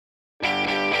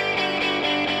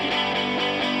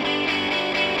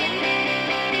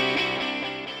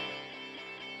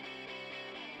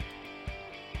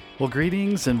Well,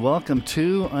 greetings and welcome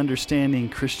to Understanding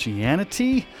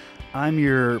Christianity. I'm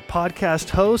your podcast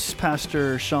host,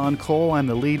 Pastor Sean Cole. I'm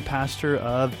the lead pastor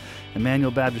of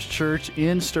Emmanuel Baptist Church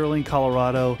in Sterling,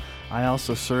 Colorado. I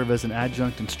also serve as an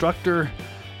adjunct instructor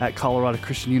at Colorado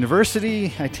Christian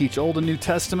University. I teach Old and New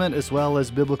Testament as well as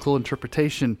biblical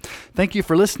interpretation. Thank you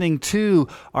for listening to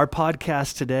our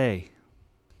podcast today.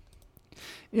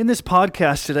 In this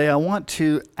podcast today, I want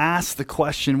to ask the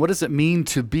question, what does it mean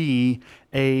to be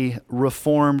a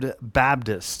Reformed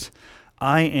Baptist?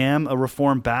 I am a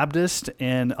Reformed Baptist,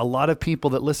 and a lot of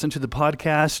people that listen to the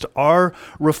podcast are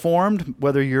Reformed,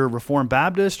 whether you're Reformed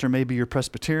Baptist or maybe you're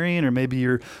Presbyterian or maybe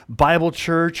you're Bible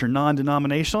church or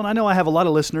non-denominational. And I know I have a lot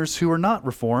of listeners who are not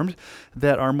Reformed,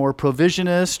 that are more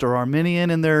provisionist or Arminian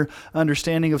in their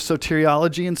understanding of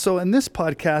soteriology. And so in this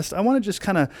podcast, I want to just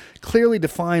kind of clearly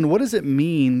define, what does it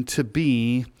mean to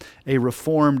be a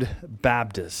Reformed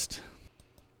Baptist?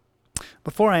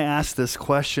 Before I ask this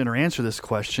question or answer this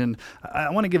question,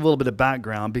 I want to give a little bit of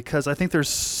background because I think there's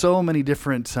so many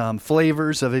different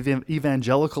flavors of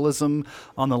evangelicalism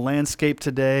on the landscape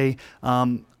today.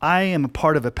 I am a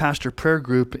part of a pastor prayer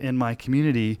group in my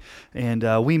community, and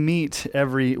we meet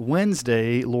every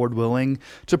Wednesday, Lord willing,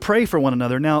 to pray for one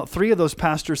another. Now, 3 of those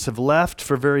pastors have left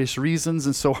for various reasons,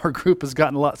 and so our group has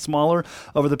gotten a lot smaller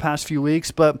over the past few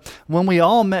weeks. But when we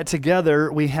all met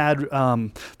together, we had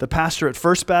the pastor at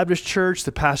First Baptist Church,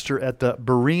 the pastor at the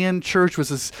Berean Church,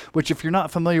 which if you're not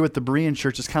familiar with the Berean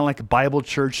Church, is kind of like a Bible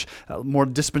church, more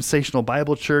dispensational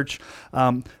Bible church.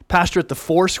 Pastor at the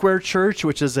Foursquare Church,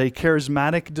 which is a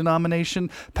charismatic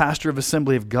denomination, pastor of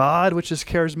Assembly of God, which is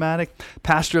charismatic,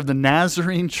 pastor of the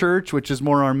Nazarene Church, which is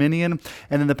more Arminian,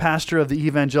 and then the pastor of the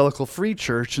Evangelical Free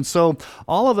Church. And so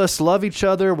all of us love each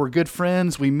other. We're good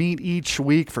friends. We meet each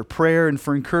week for prayer and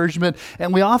for encouragement,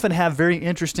 and we often have very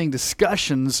interesting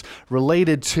discussions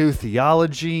related to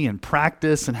theology and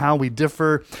practice and how we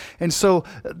differ. And so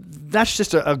that's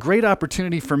just a great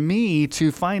opportunity for me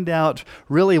to find out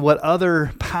really what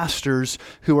other pastors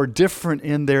who are different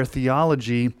in their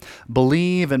theology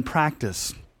believe and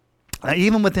practice.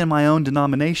 Even within my own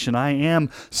denomination, I am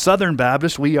Southern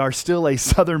Baptist. We are still a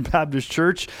Southern Baptist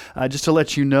church. Just to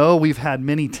let you know, we've had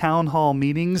many town hall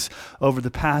meetings over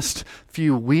the past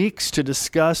few weeks to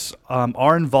discuss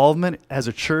our involvement as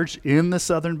a church in the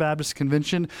Southern Baptist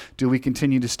Convention. Do we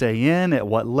continue to stay in? At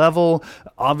what level?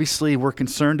 Obviously, we're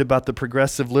concerned about the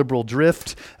progressive liberal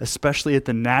drift, especially at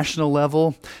the national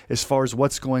level, as far as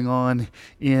what's going on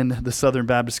in the Southern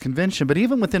Baptist Convention. But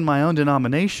even within my own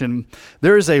denomination,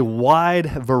 there is a wide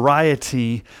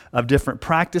variety of different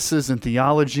practices and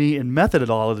theology and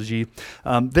methodology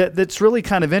that's really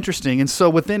kind of interesting. And so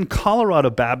within Colorado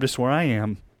Baptist, where I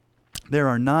am, there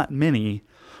are not many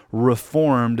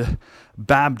Reformed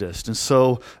Baptists. And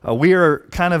so we are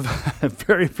kind of a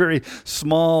very, very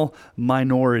small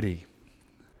minority.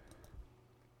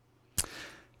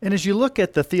 And as you look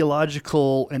at the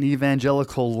theological and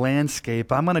evangelical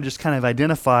landscape, I'm going to just kind of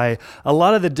identify a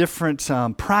lot of the different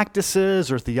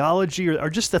practices or theology or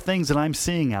just the things that I'm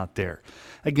seeing out there.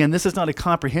 Again, this is not a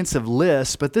comprehensive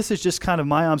list, but this is just kind of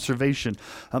my observation.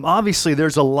 Obviously,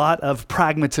 there's a lot of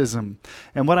pragmatism.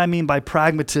 And what I mean by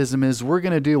pragmatism is we're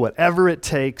going to do whatever it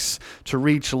takes to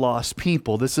reach lost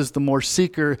people. This is the more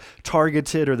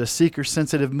seeker-targeted or the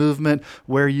seeker-sensitive movement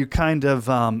where you kind of,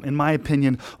 in my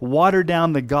opinion, water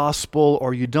down the gospel,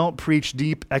 or you don't preach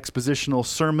deep expositional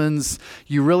sermons.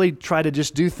 You really try to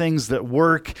just do things that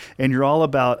work, and you're all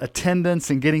about attendance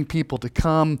and getting people to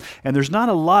come. And there's not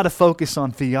a lot of focus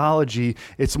on theology.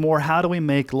 It's more, how do we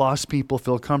make lost people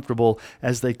feel comfortable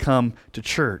as they come to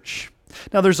church?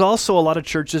 Now, there's also a lot of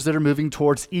churches that are moving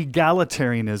towards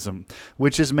egalitarianism,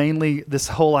 which is mainly this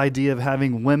whole idea of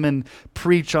having women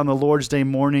preach on the Lord's Day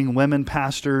morning, women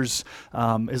pastors,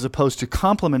 as opposed to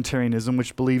complementarianism,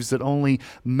 which believes that only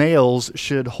males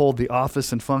should hold the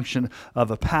office and function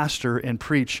of a pastor and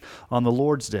preach on the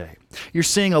Lord's Day. You're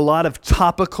seeing a lot of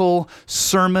topical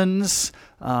sermons.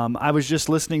 I was just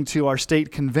listening to our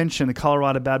state convention, the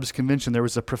Colorado Baptist Convention. There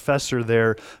was a professor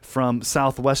there from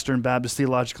Southwestern Baptist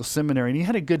Theological Seminary, and he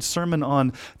had a good sermon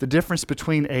on the difference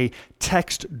between a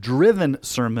text-driven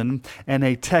sermon and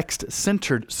a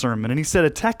text-centered sermon. And he said a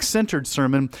text-centered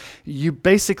sermon, you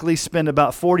basically spend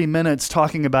about 40 minutes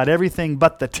talking about everything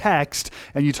but the text,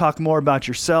 and you talk more about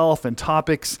yourself and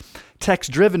topics.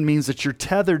 Text-driven means that you're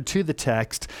tethered to the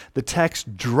text. The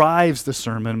text drives the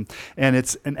sermon, and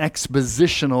it's an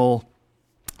expositional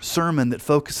sermon that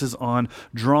focuses on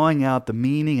drawing out the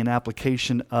meaning and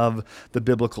application of the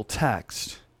biblical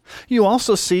text. You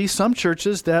also see some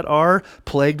churches that are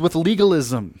plagued with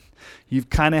legalism. You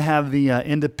kind of have the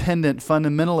independent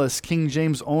fundamentalist King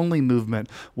James only movement,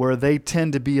 where they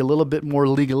tend to be a little bit more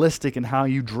legalistic in how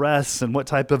you dress and what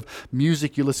type of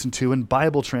music you listen to in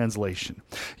Bible translation.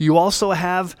 You also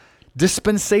have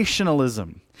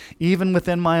dispensationalism. Even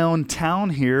within my own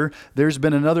town here, there's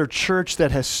been another church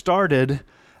that has started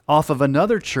off of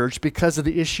another church because of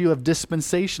the issue of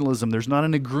dispensationalism. There's not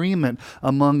an agreement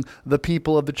among the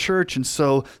people of the church, and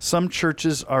so some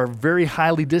churches are very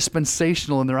highly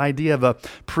dispensational in their idea of a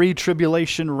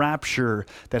pre-tribulation rapture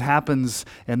that happens,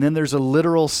 and then there's a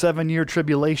literal 7-year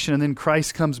tribulation, and then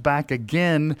Christ comes back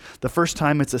again. The first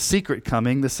time it's a secret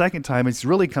coming. The second time it's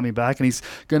really coming back, and he's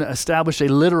going to establish a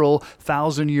literal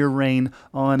 1,000-year reign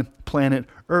on planet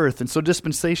Earth. And so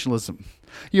dispensationalism.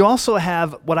 You also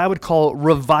have what I would call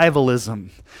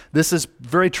revivalism. This is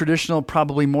very traditional,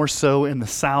 probably more so in the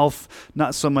South,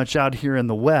 not so much out here in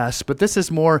the West, but this is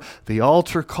more the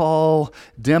altar call,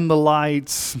 dim the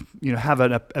lights, have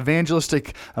an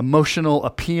evangelistic, emotional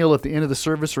appeal at the end of the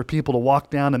service for people to walk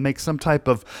down and make some type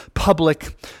of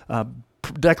public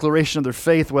declaration of their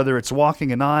faith, whether it's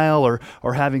walking an aisle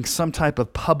or having some type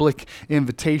of public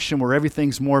invitation where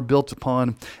everything's more built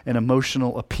upon an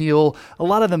emotional appeal. A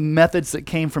lot of the methods that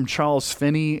came from Charles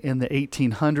Finney in the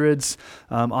 1800s,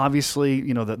 obviously,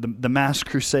 the mass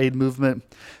crusade movement.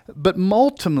 But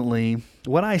ultimately,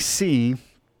 what I see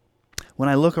when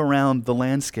I look around the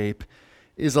landscape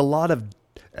is a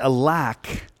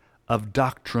lack of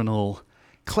doctrinal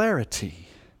clarity.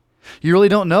 You really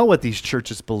don't know what these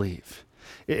churches believe.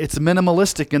 It's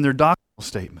minimalistic in their doctrinal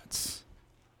statements.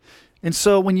 And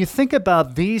so when you think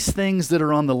about these things that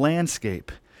are on the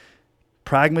landscape,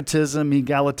 pragmatism,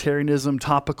 egalitarianism,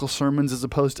 topical sermons as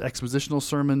opposed to expositional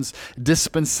sermons,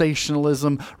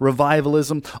 dispensationalism,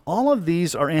 revivalism, all of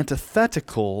these are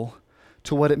antithetical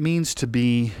to what it means to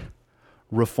be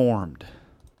reformed.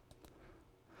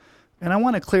 And I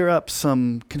want to clear up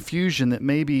some confusion that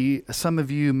maybe some of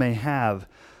you may have.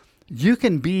 You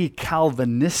can be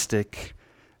Calvinistic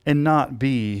and not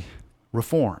be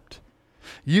reformed.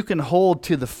 You can hold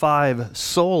to the 5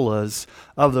 solas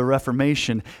of the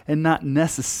Reformation and not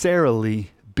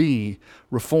necessarily be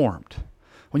reformed.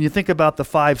 When you think about the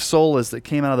 5 solas that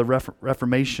came out of the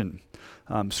Reformation,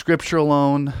 Scripture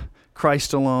alone,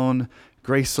 Christ alone,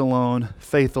 grace alone,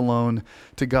 faith alone,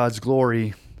 to God's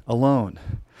glory alone.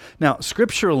 Now,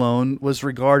 Scripture alone was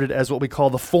regarded as what we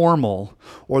call the formal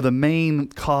or the main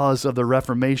cause of the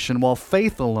Reformation, while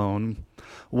faith alone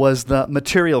was the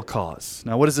material cause.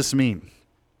 Now, what does this mean?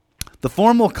 The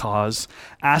formal cause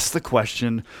asks the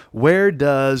question, where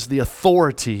does the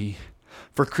authority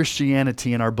for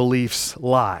Christianity and our beliefs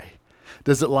lie?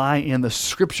 Does it lie in the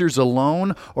Scriptures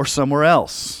alone or somewhere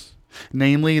else?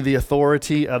 Namely, the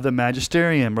authority of the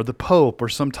magisterium or the Pope or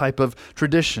some type of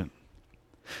tradition.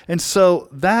 And so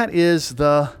that is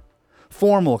the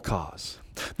formal cause.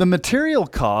 The material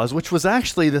cause, which was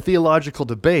actually the theological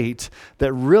debate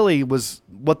that really was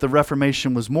what the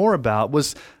Reformation was more about,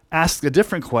 was asked a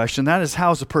different question. That is,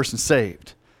 how is a person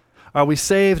saved? Are we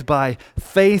saved by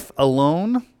faith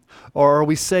alone, or are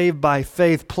we saved by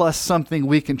faith plus something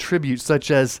we contribute,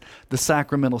 such as the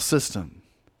sacramental system?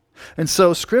 And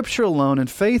so Scripture alone and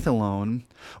faith alone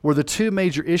were the 2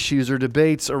 major issues or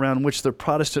debates around which the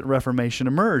Protestant Reformation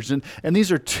emerged. And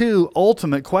these are 2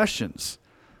 ultimate questions.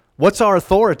 What's our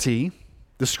authority,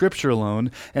 the Scripture alone,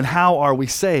 and how are we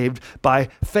saved by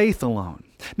faith alone?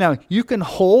 Now, you can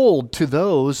hold to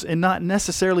those and not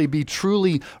necessarily be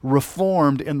truly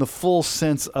reformed in the full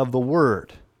sense of the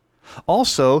word.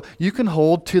 Also, you can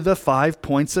hold to the 5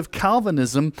 points of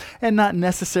Calvinism and not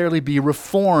necessarily be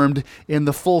reformed in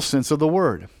the full sense of the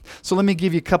word. So let me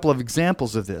give you a couple of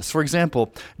examples of this. For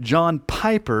example, John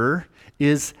Piper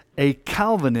is a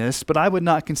Calvinist, but I would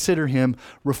not consider him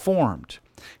reformed.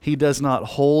 He does not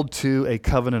hold to a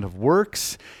covenant of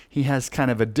works. He has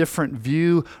kind of a different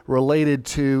view related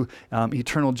to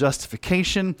eternal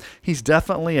justification. He's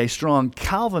definitely a strong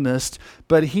Calvinist,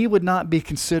 but he would not be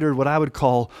considered what I would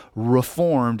call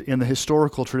reformed in the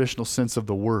historical traditional sense of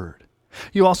the word.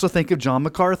 You also think of John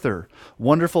MacArthur,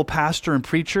 wonderful pastor and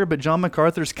preacher, but John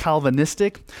MacArthur's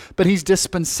Calvinistic, but he's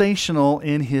dispensational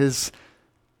in his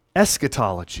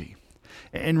eschatology.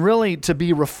 And really, to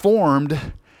be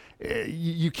reformed,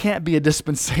 you can't be a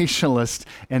dispensationalist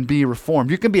and be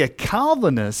reformed. You can be a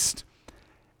Calvinist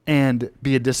and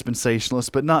be a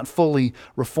dispensationalist, but not fully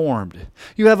reformed.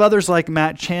 You have others like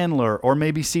Matt Chandler or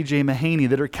maybe C.J. Mahaney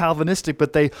that are Calvinistic,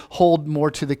 but they hold more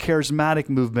to the charismatic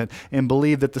movement and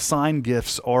believe that the sign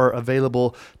gifts are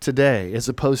available today as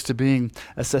opposed to being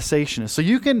a cessationist. So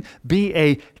you can be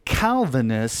a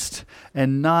Calvinist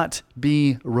and not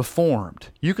be Reformed.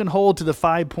 You can hold to the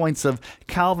 5 points of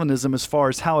Calvinism as far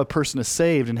as how a person is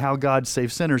saved and how God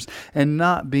saves sinners and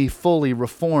not be fully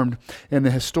Reformed in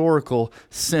the historical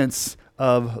sense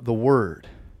of the word.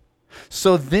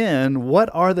 So then, what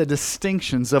are the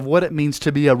distinctions of what it means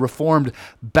to be a Reformed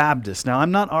Baptist? Now,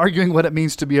 I'm not arguing what it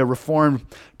means to be a Reformed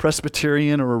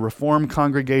Presbyterian or a Reformed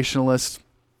Congregationalist.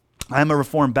 I'm a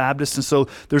Reformed Baptist, and so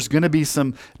there's going to be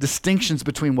some distinctions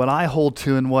between what I hold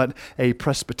to and what a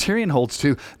Presbyterian holds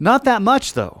to. Not that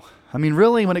much, though. I mean,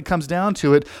 really, when it comes down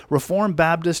to it, Reformed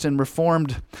Baptists and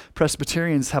Reformed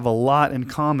Presbyterians have a lot in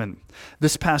common.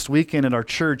 This past weekend at our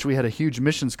church, we had a huge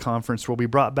missions conference where we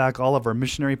brought back all of our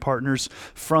missionary partners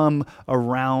from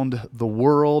around the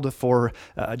world for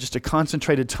just a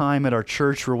concentrated time at our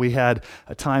church where we had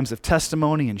times of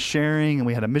testimony and sharing, and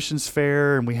we had a missions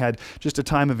fair, and we had just a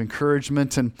time of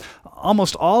encouragement. And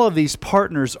almost all of these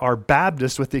partners are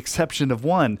Baptists with the exception of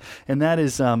one, and that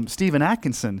is Stephen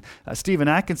Atkinson. Stephen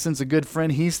Atkinson's a good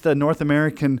friend. He's the North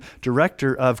American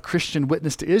director of Christian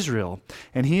Witness to Israel,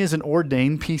 and he is an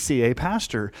ordained PCA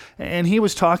pastor. And he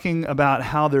was talking about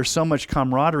how there's so much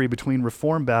camaraderie between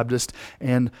Reformed Baptists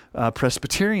and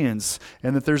Presbyterians,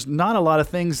 and that there's not a lot of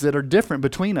things that are different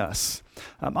between us.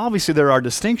 Obviously, there are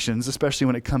distinctions, especially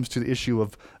when it comes to the issue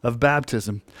of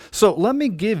baptism. So let me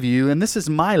give you, and this is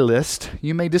my list.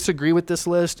 You may disagree with this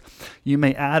list. You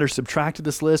may add or subtract to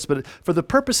this list. But for the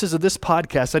purposes of this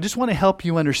podcast, I just want to help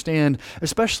you understand,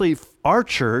 especially our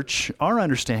church, our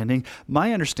understanding,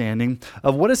 my understanding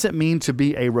of what does it mean to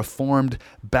be a Reformed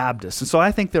Baptist. And so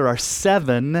I think there are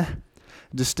 7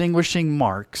 distinguishing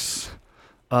marks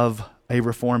of a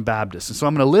Reformed Baptist. And so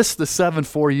I'm going to list the 7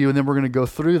 for you, and then we're going to go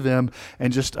through them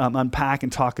and just unpack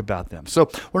and talk about them. So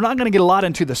we're not going to get a lot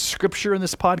into the scripture in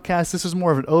this podcast. This is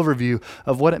more of an overview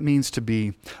of what it means to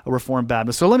be a Reformed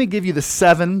Baptist. So let me give you the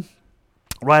 7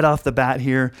 right off the bat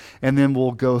here, and then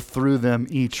we'll go through them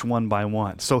each one by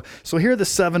one. So here are the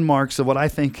 7 marks of what I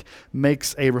think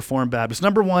makes a Reformed Baptist.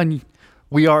 Number 1,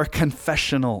 we are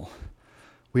confessional.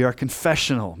 We are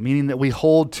confessional, meaning that we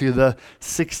hold to the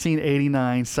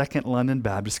 1689 Second London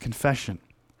Baptist Confession.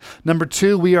 Number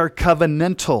 2, we are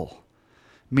covenantal,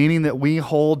 meaning that we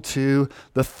hold to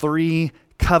the 3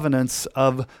 covenants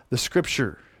of the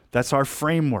Scripture. That's our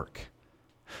framework.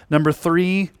 Number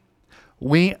 3,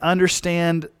 we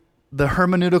understand the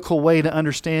hermeneutical way to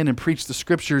understand and preach the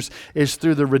Scriptures is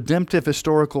through the redemptive,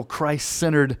 historical,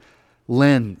 Christ-centered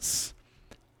lens.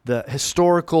 The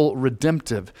historical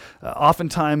redemptive.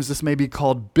 Oftentimes this may be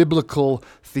called biblical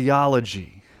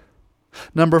theology.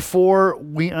 Number 4,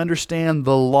 we understand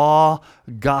the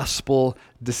law-gospel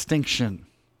distinction.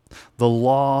 The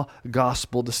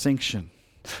law-gospel distinction.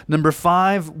 Number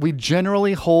 5, we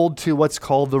generally hold to what's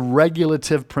called the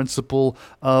regulative principle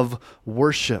of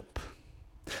worship.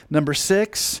 Number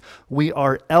 6, we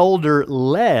are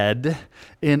elder-led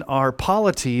in our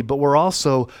polity, but we're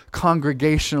also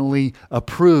congregationally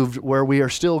approved, where we are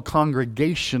still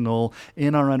congregational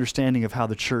in our understanding of how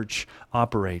the church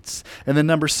operates. And then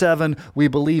number 7, we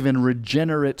believe in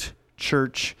regenerate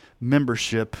church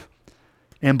membership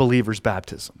and believers'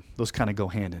 baptism. Those kind of go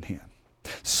hand in hand.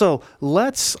 So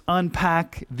let's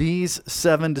unpack these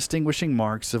 7 distinguishing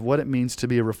marks of what it means to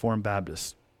be a Reformed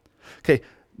Baptist. Okay.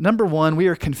 Number 1, we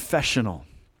are confessional.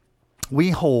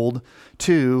 We hold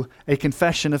to a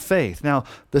confession of faith. Now,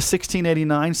 the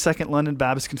 1689 Second London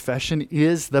Baptist Confession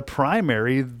is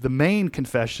the main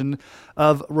confession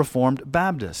of Reformed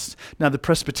Baptists. Now, the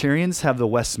Presbyterians have the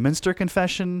Westminster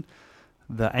Confession.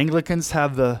 The Anglicans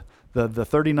have the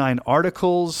 39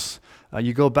 Articles.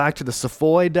 You go back to the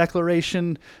Savoy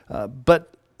Declaration.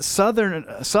 But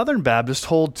Southern Baptists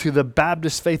hold to the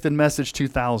Baptist Faith and Message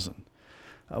 2000.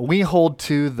 We hold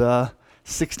to the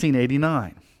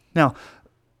 1689. Now,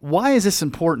 why is this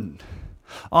important?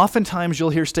 Oftentimes you'll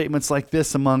hear statements like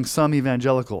this among some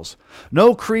evangelicals.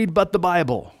 No creed but the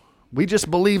Bible. We just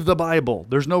believe the Bible.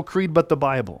 There's no creed but the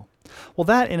Bible. Well,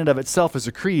 that in and of itself is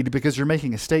a creed because you're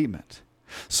making a statement.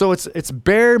 So it's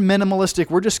bare minimalistic.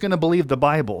 We're just going to believe the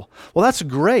Bible. Well, that's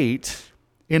great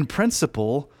in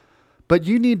principle, but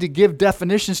you need to give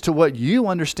definitions to what you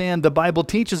understand the Bible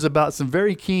teaches about some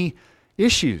very key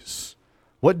issues.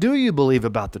 What do you believe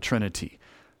about the Trinity?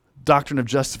 Doctrine of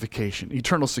justification,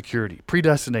 eternal security,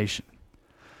 predestination.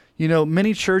 You know,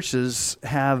 many churches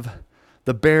have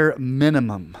the bare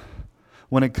minimum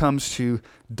when it comes to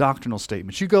doctrinal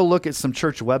statements. You go look at some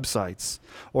church websites,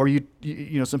 or you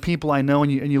know some people I know,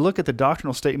 and you look at the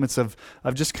doctrinal statements of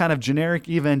just kind of generic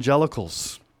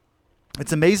evangelicals.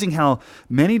 It's amazing how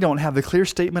many don't have a clear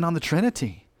statement on the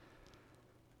Trinity.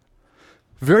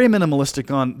 Very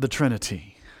minimalistic on the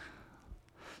Trinity.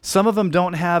 Some of them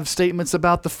don't have statements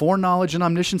about the foreknowledge and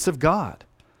omniscience of God.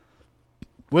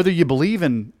 Whether you believe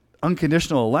in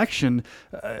unconditional election,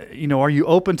 are you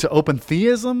open to open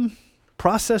theism,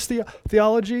 process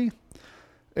theology?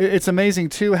 It's amazing,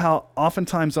 too, how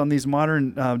oftentimes on these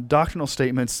modern doctrinal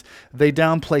statements, they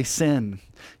downplay sin.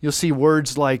 You'll see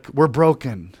words like, we're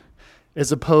broken,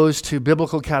 as opposed to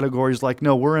biblical categories like,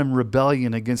 no, we're in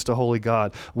rebellion against a holy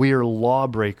God. We are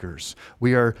lawbreakers.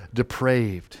 We are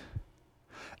depraved.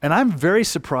 And I'm very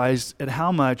surprised at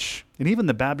how much, and even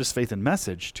the Baptist Faith and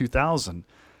Message 2000,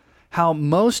 how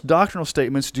most doctrinal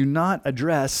statements do not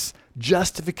address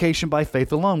justification by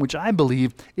faith alone, which I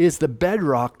believe is the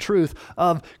bedrock truth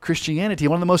of Christianity,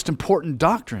 one of the most important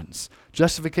doctrines,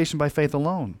 justification by faith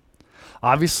alone.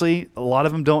 Obviously, a lot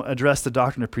of them don't address the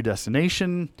doctrine of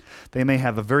predestination. They may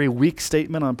have a very weak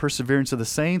statement on perseverance of the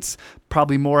saints,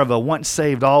 probably more of a once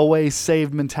saved, always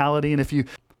saved mentality. And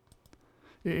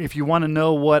if you want to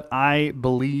know what I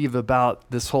believe about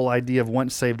this whole idea of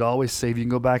once saved, always saved, you can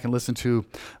go back and listen to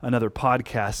another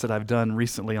podcast that I've done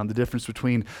recently on the difference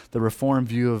between the Reformed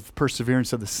view of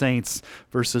perseverance of the saints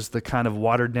versus the kind of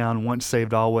watered down, once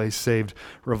saved, always saved,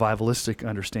 revivalistic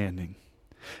understanding.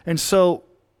 And so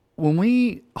when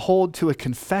we hold to a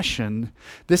confession,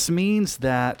 this means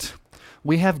that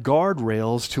we have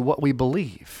guardrails to what we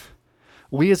believe.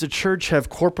 We as a church have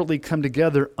corporately come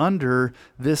together under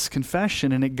this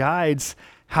confession, and it guides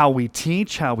how we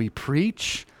teach, how we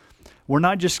preach. We're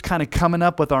not just kind of coming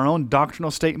up with our own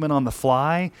doctrinal statement on the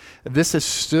fly. This has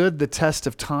stood the test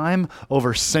of time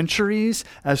over centuries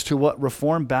as to what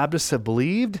Reformed Baptists have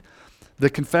believed. The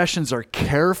confessions are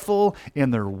careful in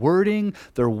their wording.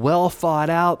 They're well thought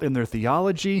out in their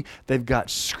theology. They've got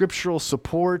scriptural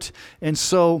support. And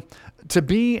so to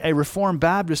be a Reformed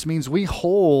Baptist means we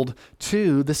hold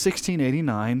to the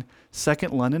 1689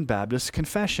 Second London Baptist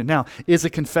Confession. Now, is a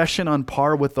confession on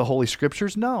par with the Holy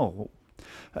Scriptures? No.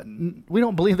 We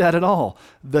don't believe that at all.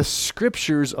 The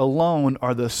Scriptures alone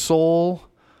are the sole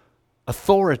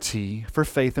authority for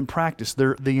faith and practice.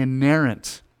 They're the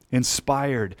inerrant,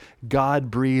 inspired,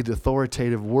 God-breathed,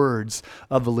 authoritative words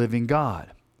of the living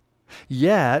God.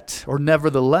 Yet, or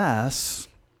nevertheless,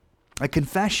 a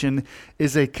confession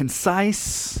is a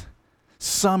concise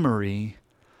summary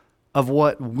of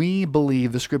what we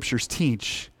believe the Scriptures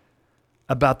teach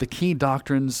about the key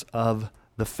doctrines of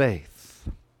the faith.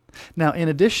 Now, in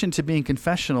addition to being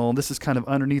confessional, and this is kind of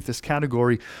underneath this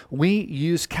category, we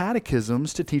use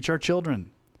catechisms to teach our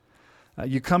children.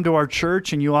 You come to our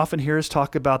church and you often hear us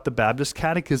talk about the Baptist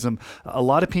Catechism. A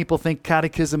lot of people think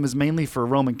catechism is mainly for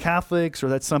Roman Catholics, or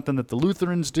that's something that the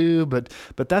Lutherans do, but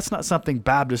that's not something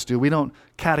Baptists do. We don't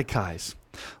catechize.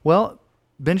 Well,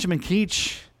 Benjamin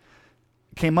Keach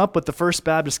came up with the first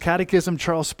Baptist Catechism.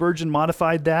 Charles Spurgeon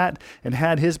modified that and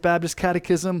had his Baptist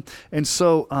Catechism. And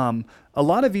so a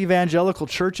lot of evangelical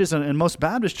churches and most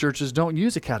Baptist churches don't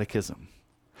use a catechism.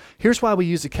 Here's why we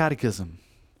use a catechism.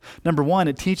 Number one,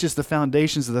 it teaches the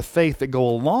foundations of the faith that go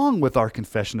along with our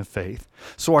confession of faith.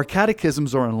 So our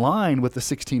catechisms are in line with the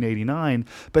 1689.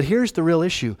 But here's the real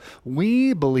issue.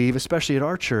 We believe, especially at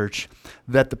our church,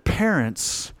 that the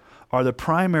parents are the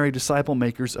primary disciple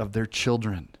makers of their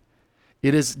children.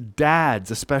 It is dads,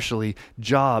 especially,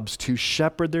 jobs to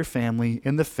shepherd their family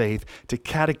in the faith, to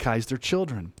catechize their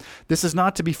children. This is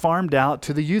not to be farmed out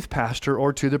to the youth pastor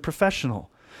or to the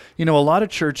professional. You know, a lot of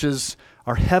churches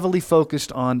are heavily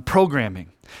focused on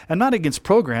programming. I'm not against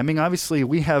programming. Obviously,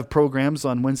 we have programs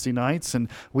on Wednesday nights, and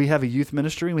we have a youth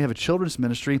ministry, and we have a children's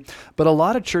ministry. But a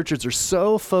lot of churches are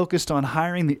so focused on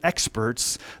hiring the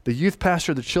experts, the youth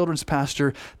pastor, the children's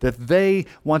pastor, that they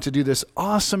want to do this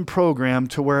awesome program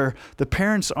to where the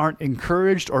parents aren't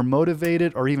encouraged or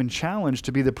motivated or even challenged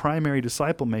to be the primary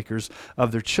disciple makers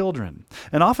of their children.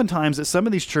 And oftentimes, at some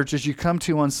of these churches you come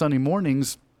to on Sunday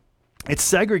mornings, it's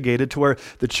segregated to where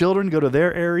the children go to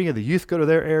their area, the youth go to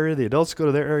their area, the adults go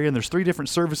to their area, and there's 3 different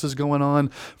services going on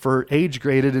for age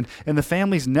graded, and the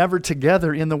family's never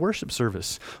together in the worship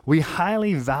service. We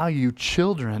highly value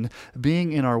children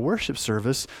being in our worship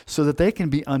service so that they can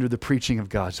be under the preaching of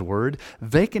God's Word.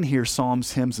 They can hear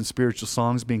psalms, hymns, and spiritual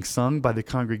songs being sung by the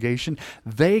congregation.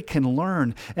 They can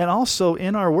learn. And also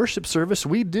in our worship service,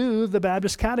 we do the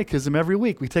Baptist Catechism every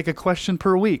week. We take a question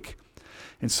per week.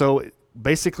 And so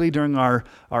basically, during our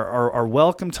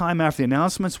welcome time after the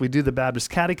announcements, we do the Baptist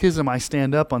Catechism. I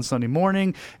stand up on Sunday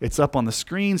morning. It's up on the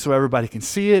screen so everybody can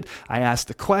see it. I ask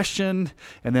the question,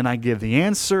 and then I give the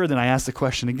answer. Then I ask the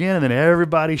question again, and then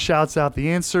everybody shouts out the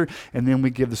answer. And then we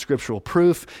give the scriptural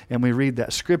proof, and we read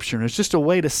that scripture. And it's just a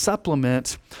way to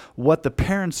supplement what the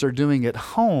parents are doing at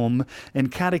home and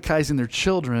catechizing their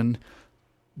children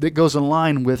that goes in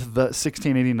line with the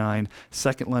 1689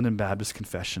 Second London Baptist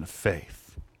Confession of Faith.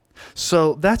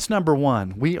 So that's number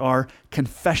one. We are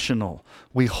confessional.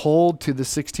 We hold to the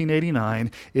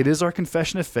 1689. It is our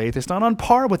confession of faith. It's not on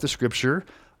par with the Scripture,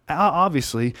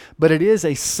 obviously, but it is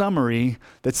a summary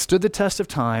that stood the test of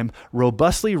time,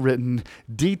 robustly written,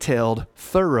 detailed,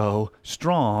 thorough,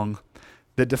 strong,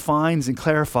 that defines and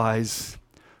clarifies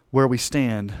where we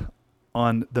stand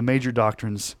on the major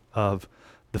doctrines of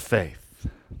the faith.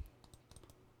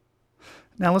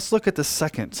 Now let's look at the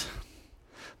second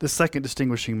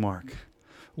distinguishing mark.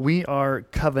 We are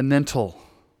covenantal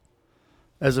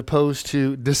as opposed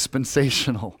to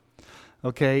dispensational.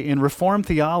 Okay, in Reformed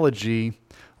theology,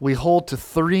 we hold to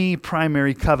three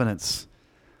primary covenants: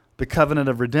 the covenant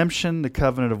of redemption, the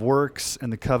covenant of works,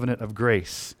 and the covenant of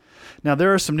grace. Now,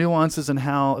 there are some nuances in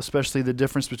how, especially the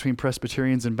difference between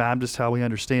Presbyterians and Baptists, how we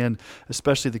understand,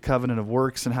 especially the covenant of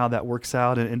works and how that works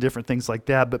out and different things like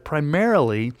that. But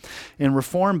primarily, in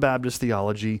Reformed Baptist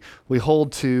theology, we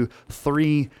hold to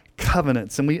three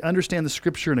covenants, and we understand the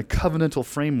Scripture in a covenantal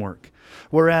framework.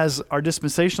 Whereas our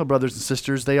dispensational brothers and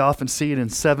sisters, they often see it in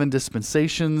 7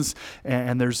 dispensations,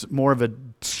 and there's more of a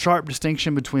sharp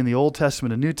distinction between the Old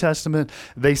Testament and New Testament.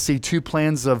 They see 2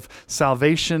 plans of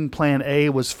salvation. Plan A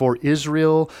was for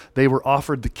Israel. They were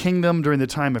offered the kingdom during the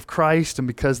time of Christ, and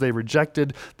because they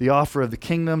rejected the offer of the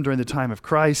kingdom during the time of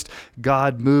Christ,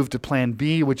 God moved to plan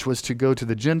B, which was to go to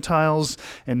the Gentiles,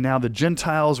 and now the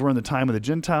Gentiles were in the time of the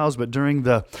Gentiles, but during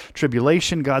the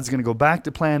tribulation, God's going to go back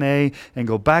to plan A and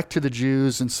go back to the Jews.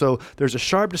 And so there's a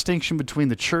sharp distinction between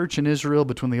the church and Israel,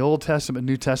 between the Old Testament and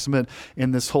New Testament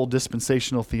in this whole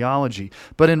dispensational theology.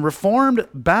 But in Reformed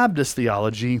Baptist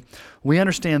theology, we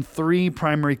understand 3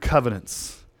 primary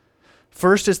covenants.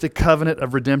 First is the covenant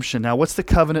of redemption. Now, what's the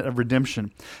covenant of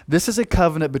redemption? This is a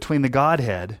covenant between the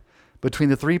Godhead, between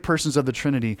the 3 persons of the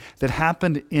Trinity, that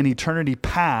happened in eternity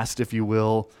past, if you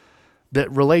will, that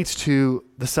relates to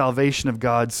the salvation of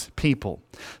God's people.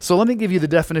 So let me give you the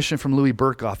definition from Louis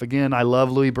Berkhoff. Again, I love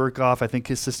Louis Berkhoff. I think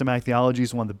his systematic theology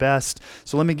is one of the best.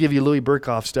 So let me give you Louis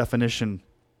Berkhoff's definition.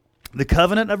 The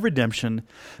covenant of redemption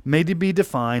may be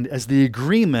defined as the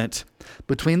agreement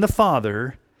between the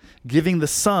Father giving the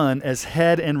Son as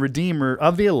head and redeemer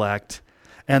of the elect,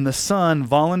 and the Son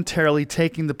voluntarily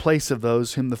taking the place of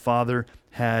those whom the Father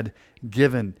had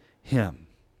given him.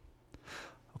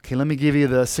 Okay, let me give you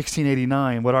the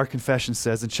 1689, what our confession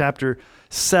says. In chapter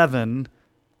 7,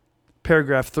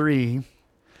 paragraph 3,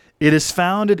 it is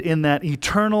founded in that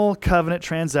eternal covenant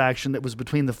transaction that was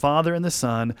between the Father and the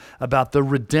Son about the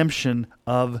redemption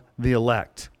of the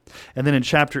elect. And then in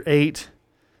chapter 8,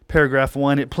 paragraph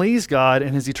 1, it pleased God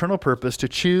in his eternal purpose to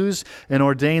choose and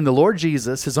ordain the Lord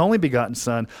Jesus, his only begotten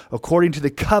Son, according to the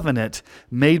covenant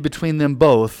made between them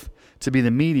both, to be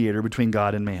the mediator between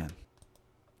God and man.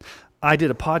 I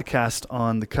did a podcast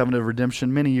on the covenant of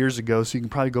redemption many years ago, so you can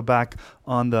probably go back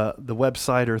on the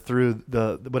website or through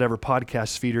the whatever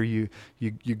podcast feeder you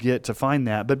get to find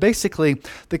that. But basically,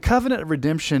 the covenant of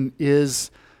redemption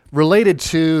is related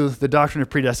to the doctrine of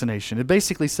predestination. It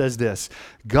basically says this: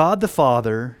 God the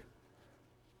Father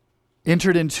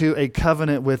entered into a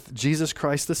covenant with Jesus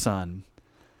Christ the Son,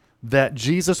 that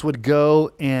Jesus would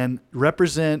go and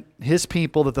represent his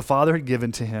people that the Father had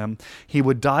given to him. He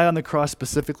would die on the cross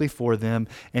specifically for them,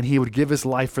 and he would give his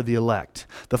life for the elect.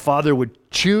 The Father would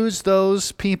choose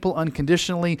those people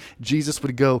unconditionally. Jesus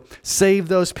would go save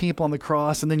those people on the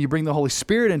cross, and then you bring the Holy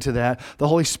Spirit into that. The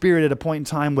Holy Spirit at a point in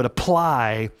time would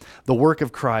apply the work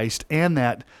of Christ and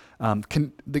that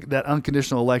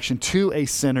unconditional election to a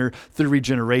sinner through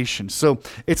regeneration. So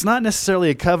it's not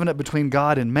necessarily a covenant between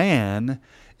God and man.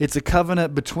 It's a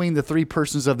covenant between the 3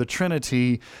 persons of the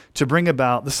Trinity to bring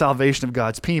about the salvation of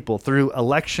God's people through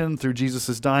election, through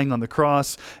Jesus' dying on the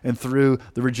cross, and through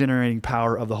the regenerating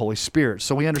power of the Holy Spirit.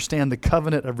 So we understand the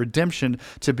covenant of redemption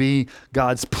to be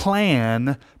God's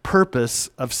plan, purpose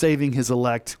of saving his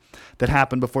elect that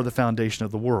happened before the foundation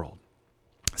of the world.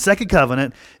 Second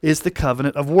covenant is the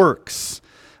covenant of works.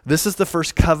 This is the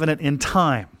first covenant in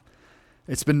time.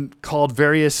 It's been called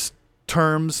various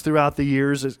terms throughout the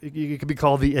years. It could be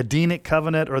called the Edenic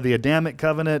covenant or the Adamic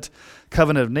covenant,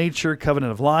 covenant of nature,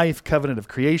 covenant of life, covenant of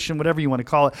creation, whatever you want to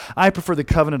call it. I prefer the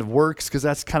covenant of works because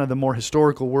that's kind of the more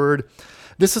historical word.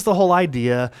 This is the whole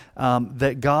idea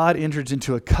that God entered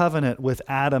into a covenant with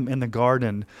Adam in the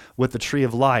garden with the tree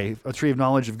of life, a tree of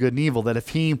knowledge of good and evil, that if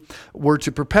he were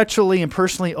to perpetually and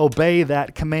personally obey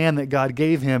that command that God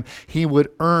gave him, he would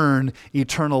earn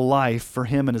eternal life for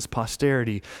him and his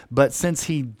posterity. But since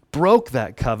he broke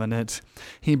that covenant,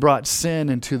 he brought sin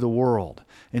into the world.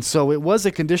 And so it was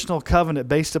a conditional covenant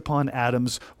based upon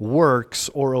Adam's works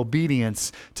or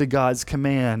obedience to God's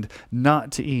command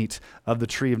not to eat of the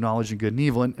tree of knowledge of good and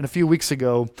evil. And a few weeks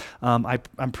ago,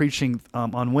 I'm preaching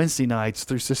on Wednesday nights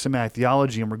through systematic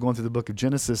theology, and we're going through the book of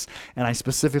Genesis, and I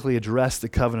specifically addressed the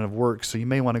covenant of works. So you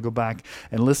may want to go back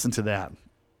and listen to that.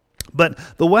 But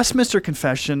the Westminster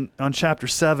Confession on chapter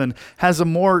 7 has a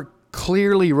more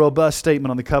clearly robust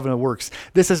statement on the covenant of works.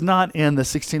 This is not in the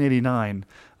 1689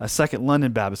 Second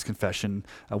London Baptist Confession.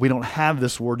 We don't have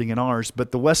this wording in ours,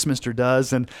 but the Westminster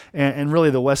does, and really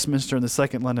the Westminster and the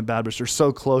Second London Baptist are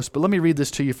so close. But let me read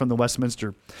this to you from the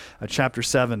Westminster, chapter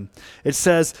 7. It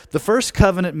says, "The first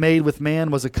covenant made with man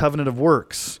was a covenant of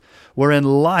works, wherein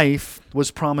life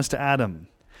was promised to Adam,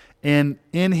 and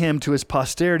in him to his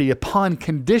posterity upon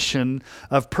condition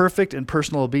of perfect and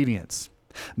personal obedience.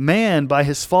 Man, by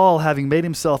his fall, having made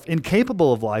himself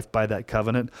incapable of life by that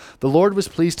covenant, the Lord was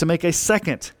pleased to make a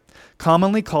second,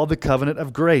 commonly called the covenant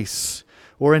of grace,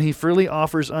 wherein he freely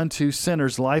offers unto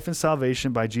sinners life and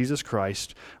salvation by Jesus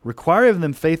Christ, requiring of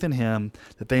them faith in him,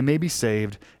 that they may be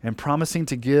saved, and promising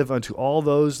to give unto all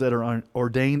those that are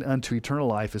ordained unto eternal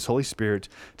life his Holy Spirit,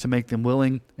 to make them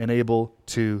willing and able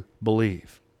to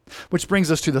believe." Which brings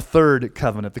us to the third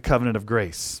covenant, the covenant of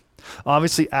grace.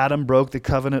 Obviously, Adam broke the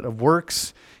covenant of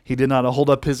works. He did not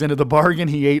hold up his end of the bargain.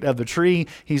 He ate of the tree.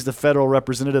 He's the federal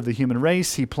representative of the human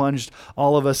race. He plunged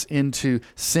all of us into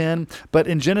sin. But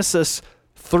in Genesis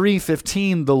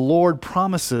 3:15, the Lord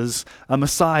promises a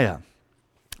Messiah,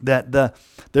 that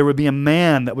there would be a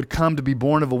man that would come to be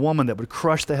born of a woman that would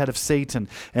crush the head of Satan.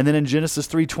 And then in Genesis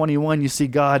 3:21, you see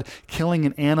God killing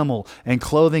an animal and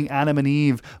clothing Adam and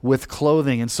Eve with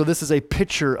clothing. And so this is a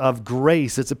picture of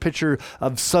grace. It's a picture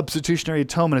of substitutionary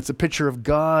atonement. It's a picture of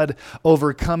God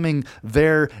overcoming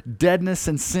their deadness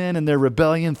and sin and their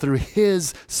rebellion through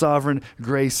his sovereign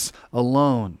grace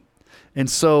alone. And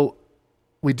so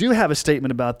we do have a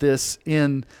statement about this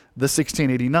in the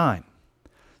 1689.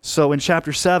 So in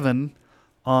chapter 7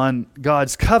 on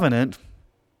God's covenant,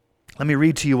 let me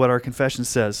read to you what our confession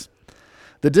says.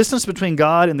 "The distance between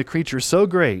God and the creature is so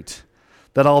great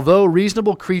that although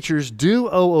reasonable creatures do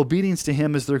owe obedience to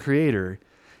him as their creator,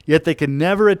 yet they can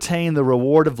never attain the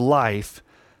reward of life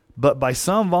but by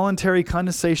some voluntary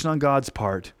condescension on God's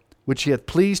part, which he hath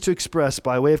pleased to express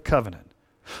by way of covenant.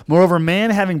 Moreover, man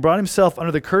having brought himself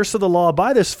under the curse of the law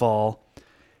by this fall,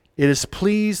 it has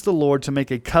pleased the Lord to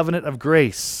make a covenant of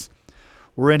grace,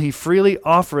 wherein he freely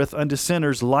offereth unto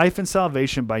sinners life and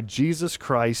salvation by Jesus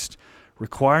Christ,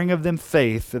 requiring of them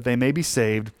faith that they may be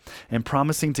saved, and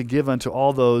promising to give unto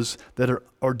all those that are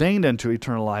ordained unto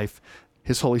eternal life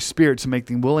his Holy Spirit, to make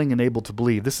them willing and able to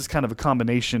believe." This is kind of a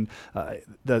combination.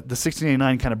 The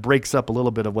 1689 kind of breaks up a little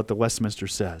bit of what the Westminster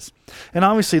says. And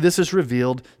obviously this is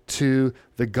revealed to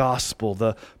the gospel,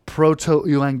 the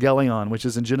proto-evangelion, which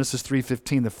is in Genesis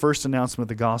 3:15, the first announcement of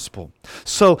the gospel.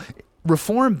 So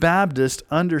Reformed Baptists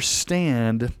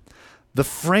understand the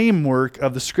framework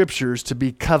of the Scriptures to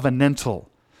be covenantal,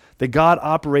 that God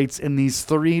operates in these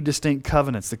three distinct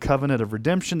covenants: the covenant of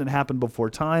redemption that happened before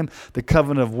time, the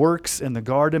covenant of works in the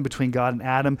garden between God and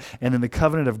Adam, and then the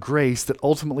covenant of grace that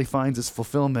ultimately finds its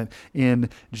fulfillment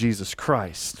in Jesus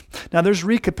Christ. Now, there's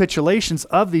recapitulations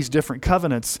of these different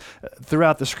covenants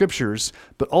throughout the Scriptures,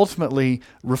 but ultimately,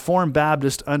 Reformed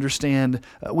Baptists understand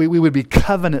we would be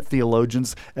covenant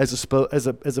theologians as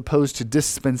opposed to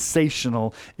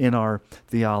dispensational in our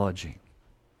theology.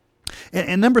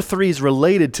 And number 3 is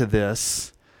related to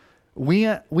this. We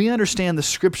understand the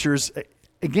Scriptures,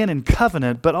 again, in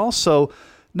covenant, but also,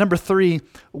 number 3,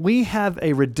 we have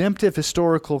a redemptive,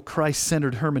 historical,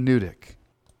 Christ-centered hermeneutic.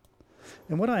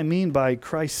 And what I mean by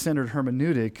Christ-centered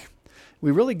hermeneutic,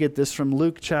 we really get this from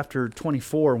Luke chapter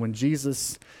 24, when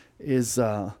Jesus is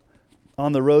on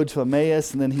the road to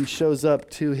Emmaus, and then he shows up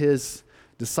to his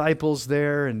disciples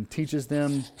there and teaches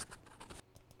them.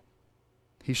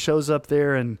 He shows up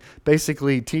there and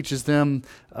basically teaches them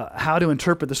how to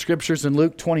interpret the Scriptures in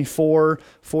Luke 24,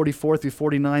 44 through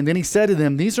 49. Then he said to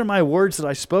them, "These are my words that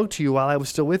I spoke to you while I was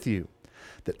still with you,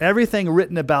 that everything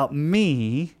written about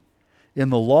me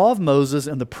in the law of Moses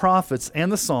and the prophets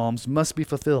and the Psalms must be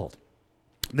fulfilled."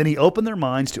 Then he opened their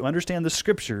minds to understand the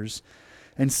Scriptures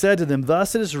and said to them,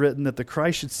 "Thus it is written that the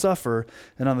Christ should suffer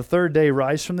and on the third day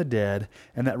rise from the dead,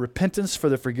 and that repentance for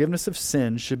the forgiveness of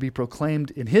sins should be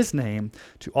proclaimed in his name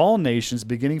to all nations,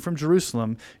 beginning from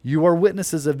Jerusalem. You are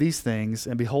witnesses of these things,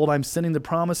 and behold, I am sending the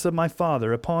promise of my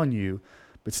Father upon you,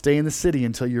 but stay in the city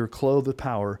until you are clothed with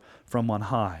power from on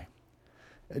high."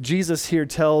 Jesus here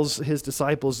tells his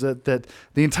disciples that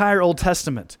the entire Old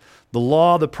Testament, the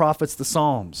law, the prophets, the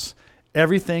Psalms,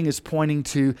 Everything is pointing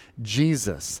to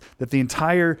Jesus, that the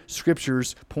entire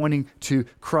Scripture's pointing to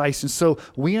Christ. And so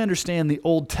we understand the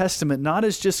Old Testament not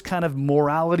as just kind of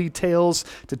morality tales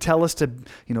to tell us to,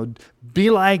 be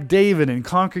like David and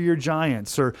conquer your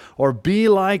giants, or be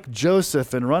like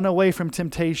Joseph and run away from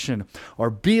temptation, or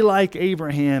be like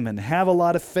Abraham and have a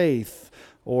lot of faith,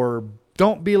 or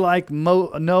don't be like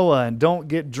Noah and don't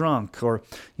get drunk, or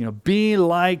be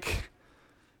like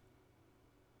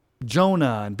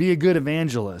Jonah and be a good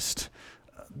evangelist.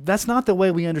 That's not the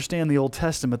way we understand the Old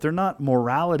Testament. They're not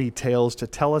morality tales to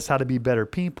tell us how to be better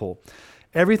people.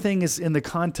 Everything is in the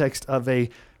context of a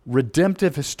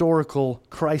redemptive, historical,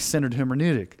 Christ-centered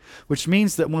hermeneutic, which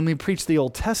means that when we preach the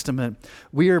Old Testament,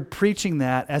 we are preaching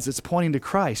that as it's pointing to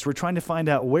Christ. We're trying to find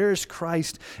out, where is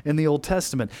Christ in the Old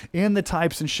Testament, in the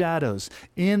types and shadows,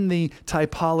 in the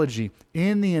typology,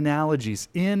 in the analogies,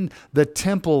 in the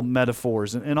temple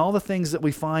metaphors, and all the things that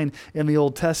we find in the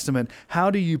Old Testament.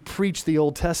 How do you preach the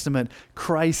Old Testament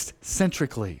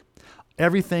Christ-centrically?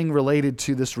 Everything related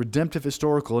to this redemptive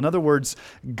historical. In other words,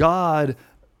 God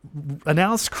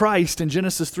announced Christ in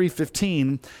Genesis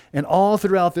 3:15, and all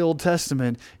throughout the Old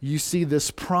Testament, you see this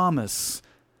promise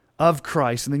of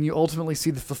Christ, and then you ultimately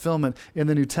see the fulfillment in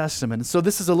the New Testament. And so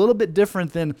this is a little bit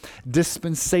different than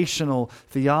dispensational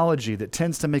theology that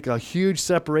tends to make a huge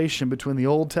separation between the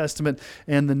Old Testament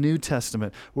and the New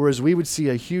Testament, whereas we would see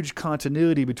a huge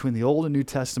continuity between the Old and New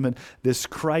Testament, this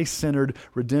Christ-centered,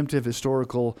 redemptive,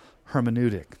 historical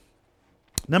hermeneutic.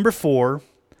 Number 4,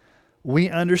 we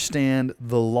understand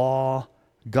the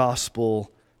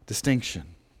law-gospel distinction.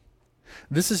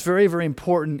 This is very, very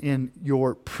important in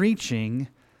your preaching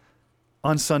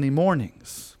on Sunday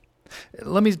mornings.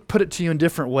 Let me put it to you in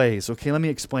different ways, okay? Let me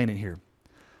explain it here.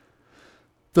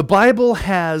 The Bible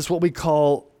has what we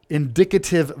call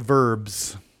indicative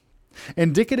verbs.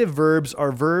 Indicative verbs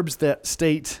are verbs that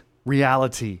state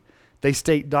reality. They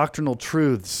state doctrinal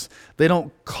truths. They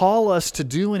don't call us to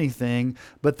do anything,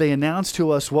 but they announce to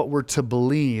us what we're to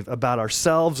believe about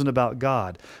ourselves and about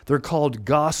God. They're called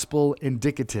gospel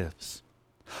indicatives.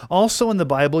 Also in the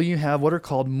Bible, you have what are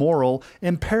called moral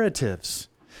imperatives.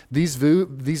 These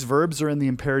verbs are in the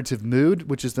imperative mood,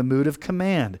 which is the mood of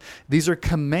command. These are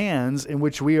commands in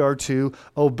which we are to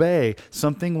obey,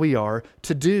 something we are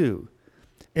to do.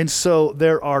 And so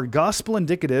there are gospel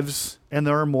indicatives and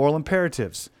there are moral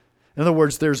imperatives. In other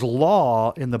words, there's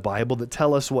law in the Bible that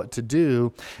tell us what to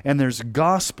do, and there's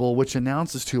gospel which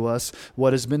announces to us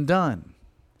what has been done.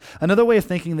 Another way of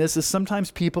thinking this is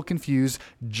sometimes people confuse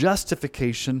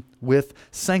justification with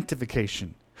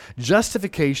sanctification.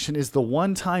 Justification is the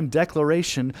one-time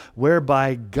declaration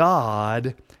whereby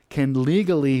God can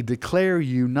legally declare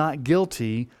you not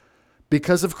guilty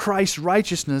because of Christ's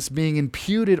righteousness being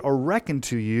imputed or reckoned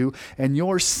to you, and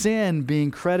your sin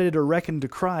being credited or reckoned to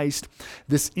Christ.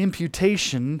 This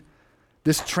imputation,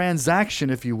 this transaction,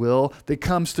 if you will, that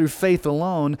comes through faith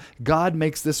alone, God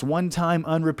makes this one-time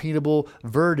unrepeatable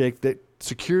verdict that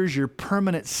secures your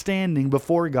permanent standing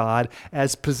before God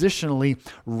as positionally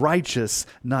righteous,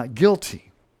 not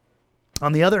guilty.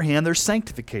 On the other hand, there's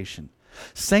sanctification.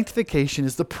 Sanctification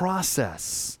is the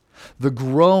process, the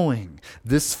growing.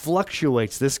 This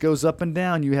fluctuates. This goes up and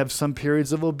down. You have some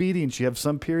periods of obedience. You have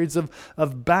some periods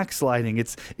of backsliding.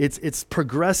 It's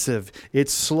progressive.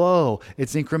 It's slow.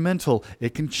 It's incremental.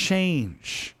 It can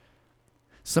change.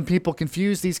 Some people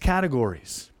confuse these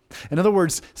categories. In other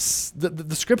words,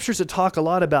 the scriptures that talk a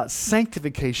lot about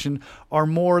sanctification are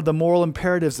more the moral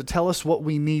imperatives that tell us what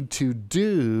we need to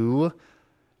do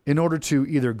in order to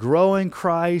either grow in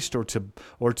Christ or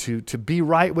to be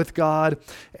right with God.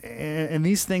 And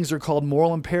these things are called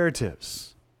moral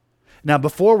imperatives. Now,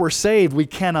 before we're saved, we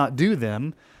cannot do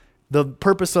them. The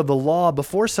purpose of the law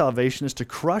before salvation is to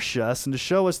crush us and to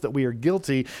show us that we are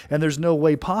guilty, and there's no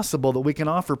way possible that we can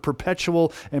offer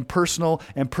perpetual and personal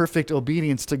and perfect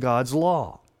obedience to God's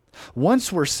law.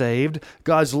 Once we're saved,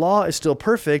 God's law is still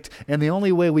perfect, and the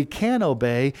only way we can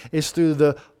obey is through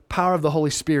the power of the Holy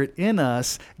Spirit in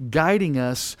us, guiding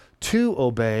us to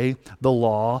obey the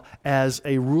law as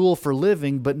a rule for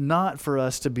living, but not for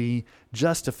us to be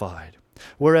justified.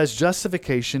 Whereas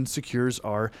justification secures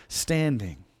our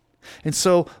standing. And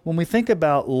so when we think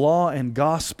about law and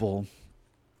gospel,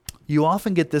 you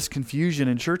often get this confusion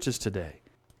in churches today.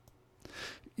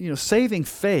 Saving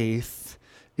faith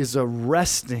is a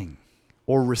resting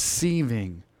or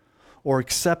receiving or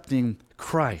accepting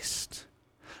Christ.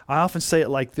 I often say it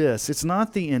like this: it's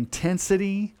not the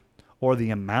intensity or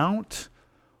the amount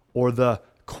or the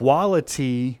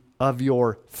quality of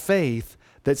your faith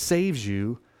that saves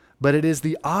you, but it is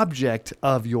the object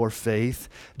of your faith,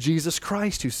 Jesus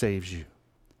Christ, who saves you.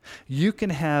 You can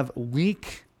have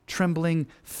weak trembling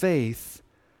faith,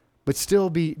 but still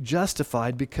be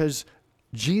justified because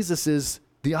Jesus is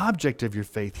the object of your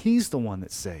faith. He's the one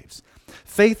that saves.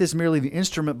 Faith is merely the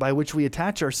instrument by which we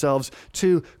attach ourselves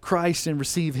to Christ and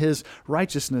receive His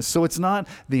righteousness. So it's not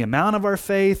the amount of our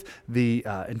faith, the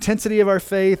intensity of our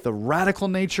faith, the radical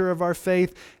nature of our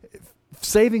faith.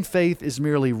 Saving faith is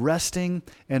merely resting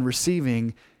and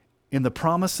receiving in the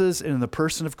promises and in the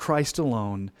person of Christ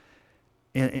alone,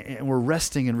 and we're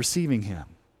resting and receiving Him.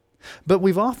 But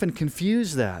we've often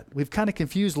confused that. We've kind of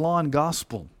confused law and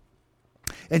gospel.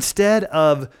 Instead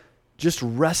of just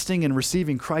resting and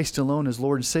receiving Christ alone as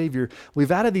Lord and Savior,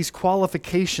 we've added these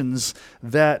qualifications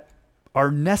that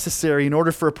are necessary in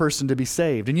order for a person to be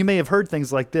saved. And you may have heard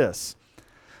things like this.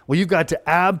 Well, you've got to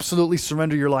absolutely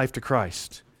surrender your life to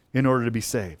Christ in order to be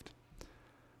saved.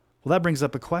 Well, that brings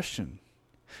up a question.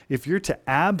 If you're to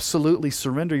absolutely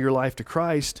surrender your life to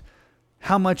Christ,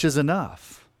 how much is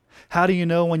enough? How do you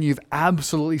know when you've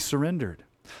absolutely surrendered?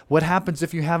 What happens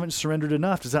if you haven't surrendered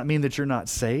enough? Does that mean that you're not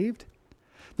saved?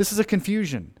 This is a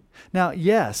confusion. Now,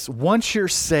 yes, once you're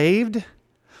saved,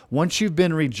 once you've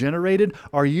been regenerated,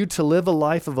 are you to live a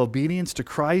life of obedience to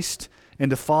Christ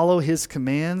and to follow His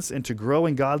commands and to grow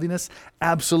in godliness?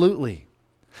 Absolutely.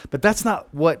 But that's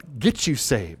not what gets you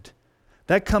saved.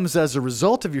 That comes as a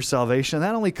result of your salvation, and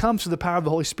that only comes through the power of the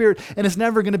Holy Spirit, and it's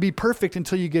never going to be perfect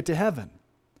until you get to heaven.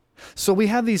 So we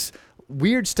have these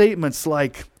weird statements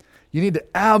like, you need to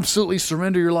absolutely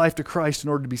surrender your life to Christ in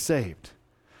order to be saved.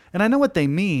 And I know what they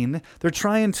mean. They're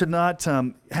trying to not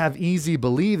have easy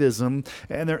believism,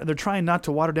 and they're trying not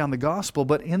to water down the gospel,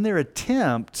 but in their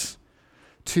attempt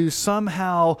to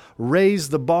somehow raise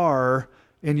the bar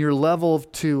in your level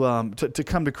to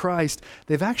come to Christ,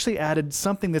 they've actually added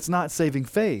something that's not saving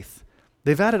faith.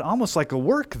 They've added almost like a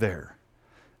work there.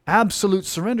 Absolute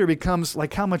surrender becomes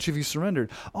like, how much have you surrendered?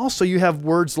 Also, you have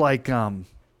words like,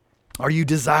 are you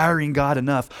desiring God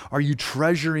enough? Are you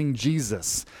treasuring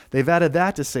Jesus? They've added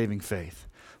that to saving faith.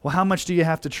 Well, how much do you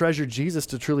have to treasure Jesus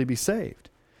to truly be saved?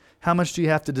 How much do you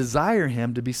have to desire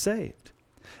Him to be saved?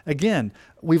 Again,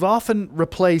 we've often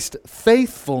replaced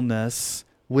faithfulness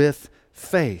with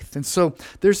faith. And so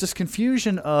there's this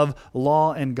confusion of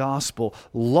law and gospel.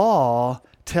 Law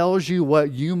tells you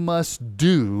what you must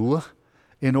do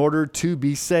in order to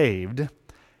be saved.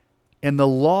 And the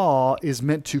law is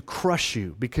meant to crush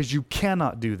you because you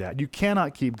cannot do that. You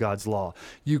cannot keep God's law.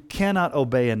 You cannot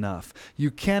obey enough. You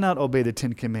cannot obey the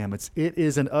Ten Commandments. It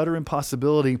is an utter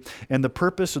impossibility. And the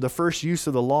purpose or the first use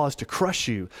of the law is to crush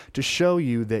you, to show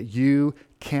you that you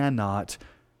cannot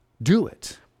do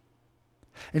it.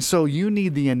 And so you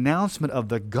need the announcement of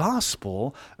the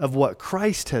gospel of what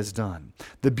Christ has done,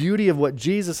 the beauty of what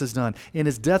Jesus has done in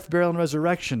His death, burial, and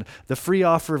resurrection, the free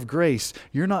offer of grace.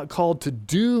 You're not called to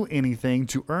do anything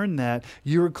to earn that.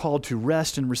 You are called to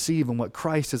rest and receive in what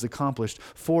Christ has accomplished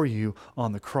for you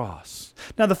on the cross.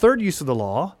 Now, the third use of the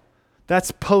law,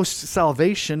 that's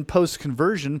post-salvation,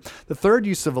 post-conversion. The third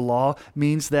use of the law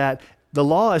means that the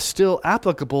law is still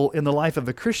applicable in the life of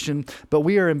a Christian, but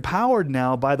we are empowered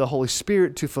now by the Holy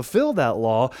Spirit to fulfill that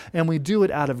law, and we do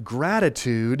it out of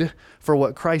gratitude for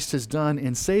what Christ has done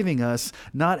in saving us,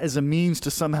 not as a means to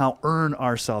somehow earn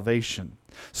our salvation.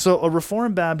 So a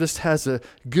Reformed Baptist has a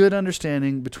good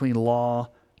understanding between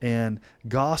law and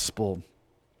gospel.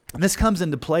 And this comes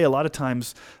into play a lot of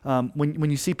times when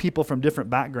you see people from different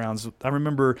backgrounds. I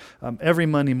remember every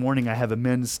Monday morning I have a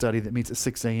men's study that meets at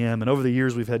 6 a.m. And over the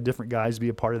years we've had different guys be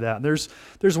a part of that. And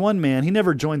there's one man, he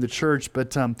never joined the church,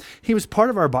 but he was part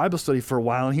of our Bible study for a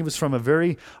while. And he was from a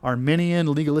very Arminian,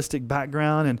 legalistic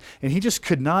background. And he just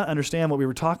could not understand what we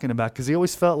were talking about because he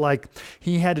always felt like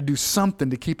he had to do something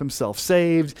to keep himself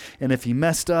saved. And if he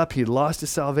messed up, he had lost his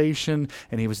salvation.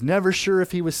 And he was never sure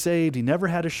if he was saved. He never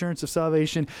had assurance of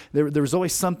salvation. There was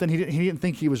always something. He didn't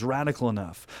think he was radical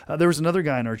enough. There was another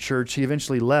guy in our church. He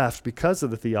eventually left because of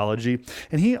the theology,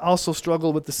 and he also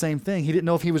struggled with the same thing. He didn't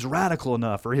know if he was radical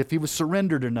enough or if he was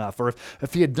surrendered enough or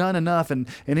if he had done enough, and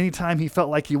any time he felt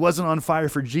like he wasn't on fire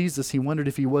for Jesus, he wondered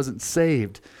if he wasn't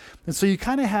saved. And so you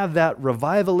kind of have that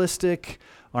revivalistic,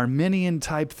 Arminian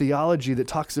type theology that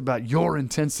talks about your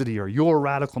intensity or your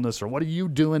radicalness or what are you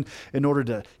doing in order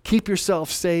to keep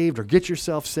yourself saved or get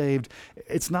yourself saved.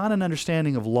 It's not an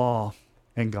understanding of law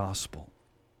and gospel.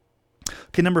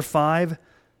 Okay, number 5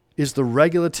 is the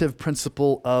regulative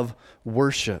principle of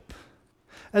worship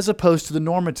as opposed to the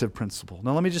normative principle.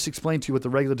 Now let me just explain to you what the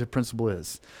regulative principle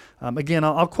is. Again,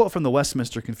 I'll quote from the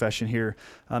Westminster Confession here.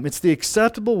 It's the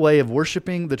acceptable way of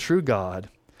worshiping the true God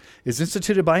is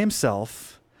instituted by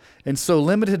Himself and so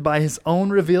limited by His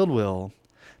own revealed will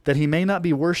that He may not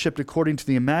be worshipped according to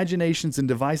the imaginations and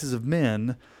devices of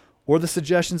men or the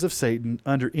suggestions of Satan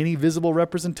under any visible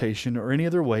representation or any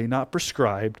other way not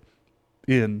prescribed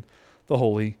in the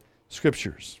Holy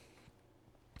Scriptures.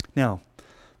 Now,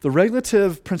 the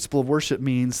regulative principle of worship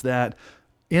means that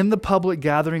in the public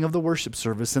gathering of the worship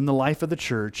service, in the life of the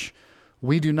church,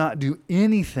 we do not do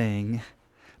anything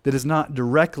that is not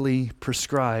directly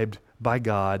prescribed by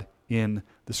God in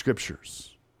the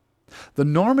Scriptures. The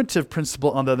normative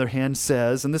principle, on the other hand,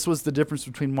 says, and this was the difference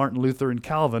between Martin Luther and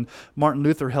Calvin, Martin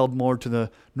Luther held more to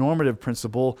the normative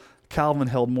principle, Calvin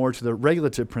held more to the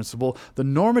regulative principle. The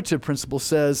normative principle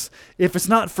says, if it's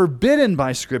not forbidden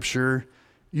by Scripture,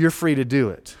 you're free to do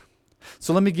it.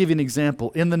 So let me give you an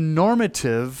example. In the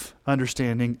normative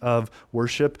understanding of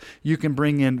worship, you can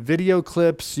bring in video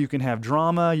clips, you can have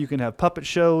drama, you can have puppet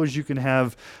shows, you can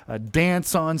have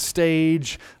dance on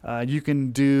stage, you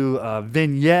can do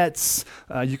vignettes,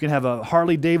 you can have a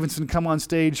Harley Davidson come on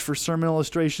stage for sermon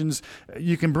illustrations.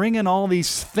 You can bring in all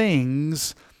these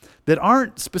things that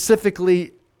aren't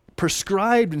specifically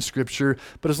prescribed in Scripture,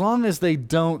 but as long as they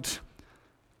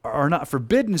are not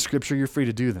forbidden in Scripture, you're free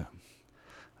to do them.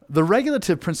 The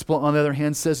regulative principle, on the other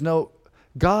hand, says, no,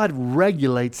 God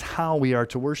regulates how we are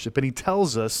to worship, and He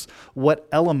tells us what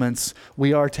elements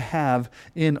we are to have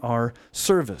in our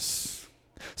service.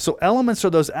 So elements are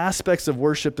those aspects of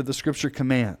worship that the Scripture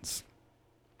commands.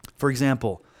 For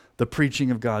example, the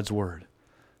preaching of God's Word,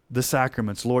 the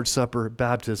sacraments, Lord's Supper,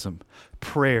 baptism,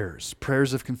 prayers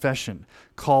of confession,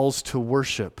 calls to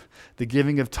worship, the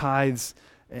giving of tithes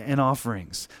and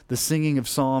offerings, the singing of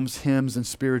psalms, hymns, and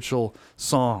spiritual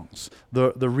songs,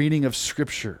 the reading of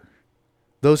Scripture,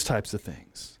 those types of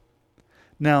things.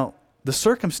 Now, the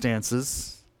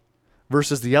circumstances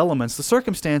versus the elements, the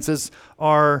circumstances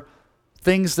are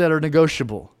things that are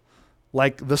negotiable,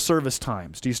 like the service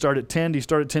times. Do you start at 10? Do you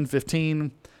start at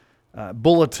 10:15?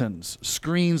 Bulletins,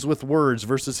 screens with words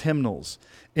versus hymnals,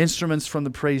 instruments from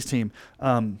the praise team,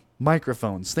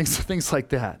 microphones, things like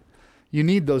that. You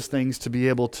need those things to be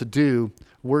able to do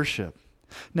worship.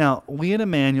 Now, we in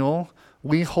Emmanuel,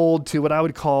 we hold to what I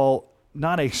would call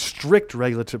not a strict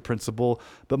regulative principle,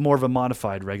 but more of a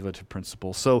modified regulative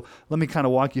principle. So let me kind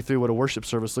of walk you through what a worship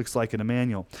service looks like in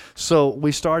Emmanuel. So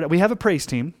we have a praise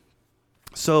team.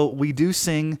 So we do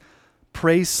sing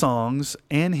praise songs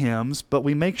and hymns, but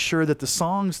we make sure that the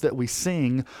songs that we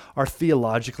sing are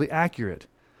theologically accurate.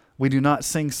 We do not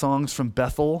sing songs from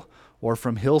Bethel or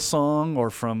from Hillsong, or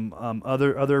from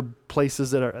other places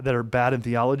that are bad in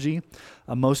theology.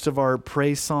 Most of our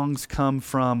praise songs come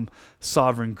from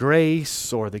Sovereign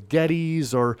Grace, or the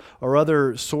Gettys, or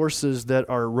other sources that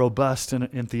are robust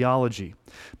in theology.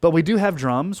 But we do have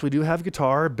drums, we do have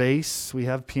guitar, bass, we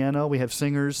have piano, we have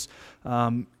singers,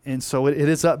 and so it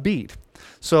is upbeat.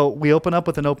 So we open up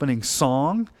with an opening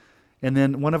song, and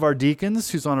then one of our deacons,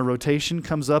 who's on a rotation,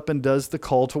 comes up and does the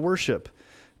call to worship.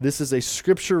 This is a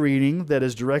scripture reading that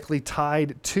is directly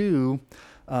tied to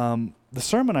the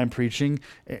sermon I'm preaching,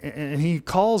 and he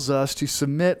calls us to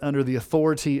submit under the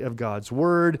authority of God's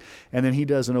Word, and then he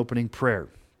does an opening prayer.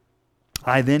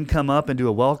 I then come up and do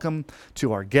a welcome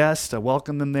to our guests. I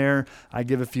welcome them there. I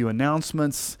give a few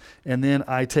announcements, and then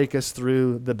I take us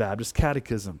through the Baptist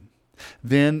Catechism.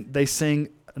 Then they sing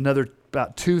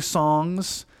about 2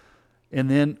 songs, and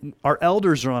then our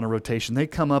elders are on a rotation. They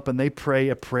come up and they pray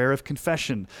a prayer of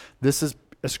confession. This is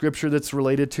a scripture that's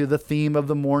related to the theme of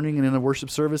the morning and in the worship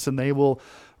service, and they will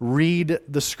read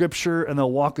the scripture and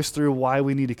they'll walk us through why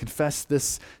we need to confess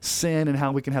this sin and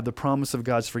how we can have the promise of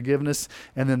God's forgiveness.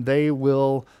 And then they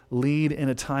will lead in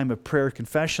a time of prayer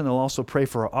confession. They'll also pray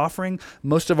for our offering.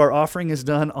 Most of our offering is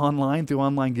done online through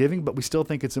online giving, but we still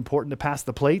think it's important to pass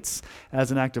the plates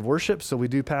as an act of worship. So we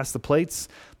do pass the plates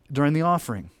during the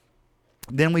offering.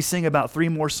 Then we sing about 3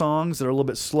 more songs that are a little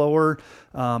bit slower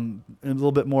and a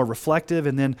little bit more reflective.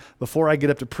 And then before I get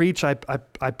up to preach, I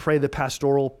pray the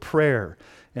pastoral prayer.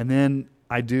 And then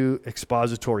I do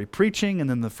expository preaching. And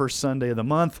then the first Sunday of the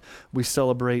month, we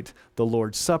celebrate the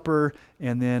Lord's Supper.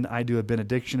 And then I do a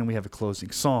benediction and we have a closing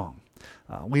song.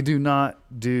 We do not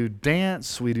do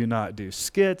dance. We do not do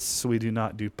skits. We do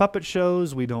not do puppet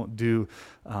shows. We don't do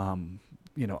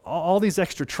all these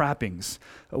extra trappings.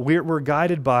 We're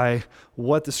guided by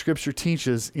what the Scripture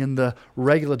teaches in the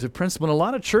regulative principle. And a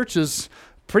lot of churches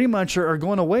pretty much are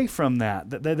going away from that.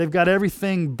 They've got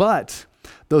everything but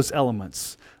those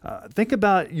elements. Think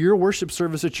about your worship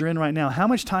service that you're in right now. How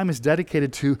much time is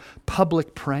dedicated to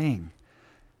public praying?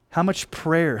 How much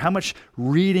prayer? How much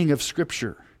reading of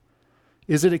Scripture?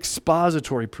 Is it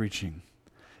expository preaching?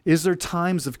 Is there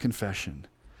times of confession?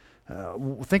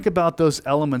 Think about those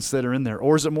elements that are in there.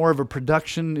 Or is it more of a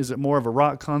production? Is it more of a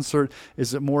rock concert?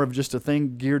 Is it more of just a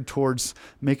thing geared towards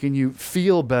making you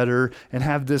feel better and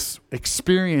have this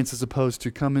experience as opposed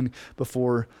to coming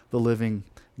before the living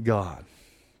God?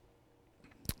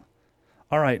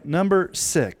 All right, number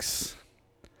 6.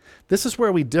 This is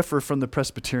where we differ from the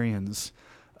Presbyterians.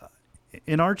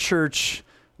 In our church,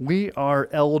 we are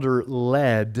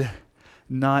elder-led,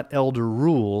 not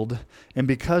elder-ruled. And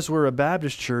because we're a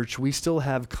Baptist church, we still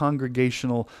have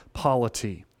congregational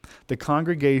polity. The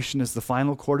congregation is the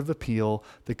final court of appeal.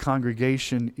 The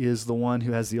congregation is the one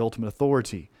who has the ultimate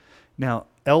authority. Now,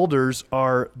 elders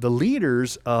are the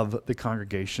leaders of the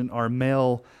congregation, are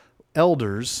male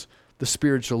elders, the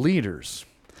spiritual leaders.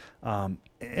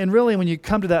 And really, when you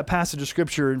come to that passage of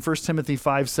Scripture in 1 Timothy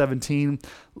 5:17,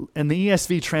 and the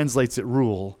ESV translates it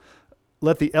rule,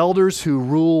 let the elders who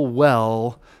rule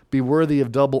well be worthy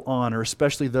of double honor,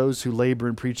 especially those who labor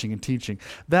in preaching and teaching.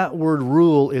 That word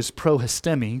rule is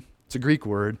prohistemi. It's a Greek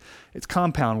word. It's a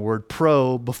compound word.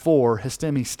 Pro, before,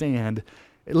 histemi, stand.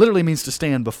 It literally means to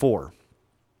stand before.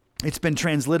 It's been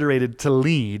transliterated to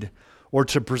lead or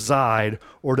to preside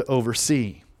or to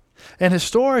oversee. And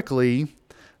historically,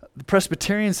 the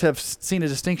Presbyterians have seen a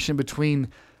distinction between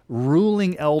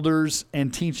ruling elders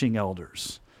and teaching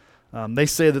elders. They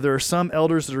say that there are some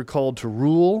elders that are called to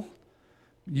rule,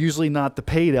 usually not the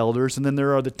paid elders, and then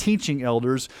there are the teaching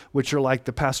elders, which are like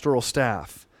the pastoral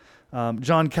staff.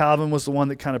 John Calvin was the one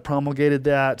that kind of promulgated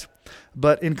that.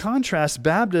 But in contrast,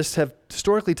 Baptists have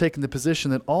historically taken the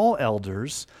position that all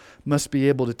elders must be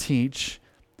able to teach,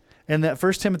 and that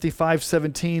 1 Timothy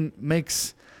 5:17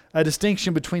 makes a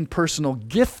distinction between personal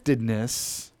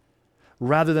giftedness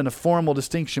rather than a formal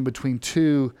distinction between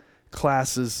two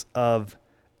classes of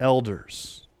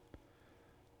elders.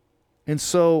 And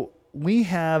so we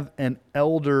have an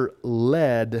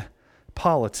elder-led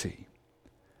polity,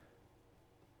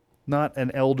 not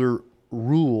an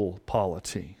elder-rule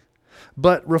polity.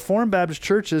 But Reformed Baptist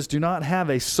churches do not have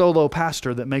a solo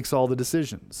pastor that makes all the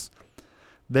decisions.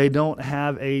 They don't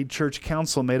have a church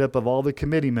council made up of all the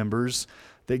committee members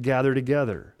that gather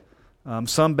together.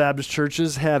 Some Baptist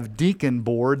churches have deacon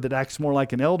board that acts more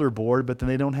like an elder board, but then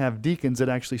they don't have deacons that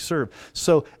actually serve.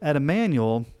 So at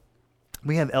Emmanuel,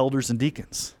 we have elders and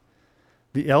deacons.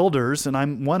 The elders, and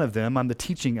I'm one of them, I'm the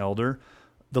teaching elder,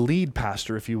 the lead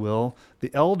pastor, if you will.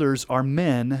 The elders are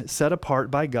men set apart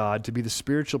by God to be the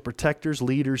spiritual protectors,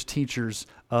 leaders, teachers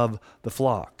of the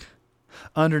flock.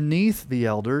 Underneath the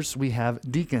elders, we have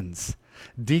deacons.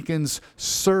 Deacons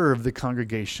serve the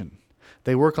congregation.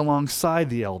 They work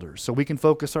alongside the elders, so we can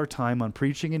focus our time on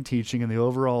preaching and teaching and the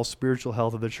overall spiritual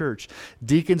health of the church.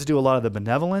 Deacons do a lot of the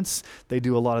benevolence. They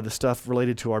do a lot of the stuff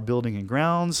related to our building and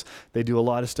grounds. They do a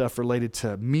lot of stuff related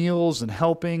to meals and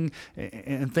helping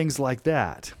and things like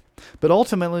that. But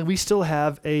ultimately, we still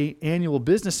have an annual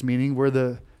business meeting where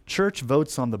the church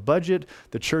votes on the budget.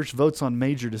 The church votes on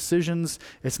major decisions.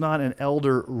 It's not an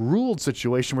elder-ruled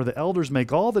situation where the elders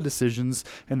make all the decisions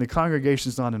and the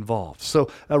congregation's not involved.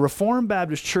 So a Reformed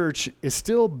Baptist church is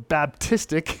still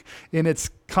Baptistic in its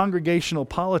congregational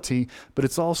polity, but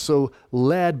it's also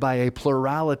led by a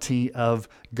plurality of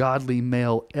godly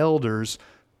male elders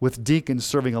with deacons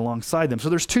serving alongside them. So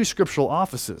there's two scriptural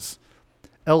offices,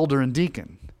 elder and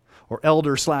deacon, or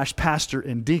elder/pastor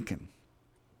and deacon.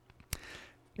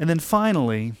 And then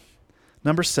finally,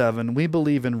 number 7, we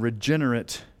believe in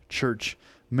regenerate church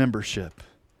membership.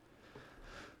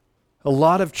 A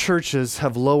lot of churches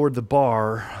have lowered the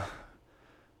bar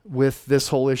with this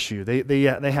whole issue. They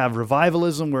have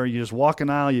revivalism where you just walk an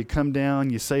aisle, you come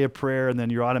down, you say a prayer, and then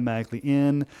you're automatically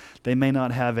in. They may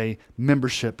not have a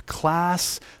membership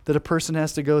class that a person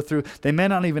has to go through. They may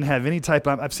not even have any type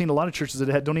of, I've seen a lot of churches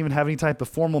that don't even have any type of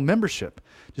formal membership.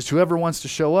 Just whoever wants to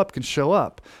show up can show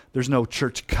up. There's no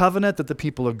church covenant that the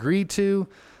people agree to.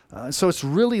 So it's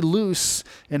really loose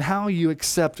in how you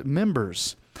accept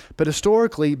members. But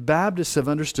historically, Baptists have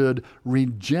understood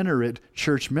regenerate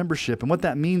church membership. And what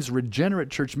that means, regenerate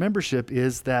church membership,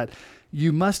 is that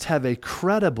you must have a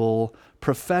credible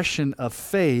profession of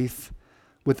faith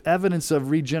with evidence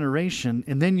of regeneration,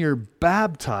 and then you're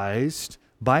baptized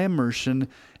by immersion,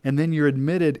 and then you're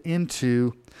admitted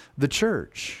into the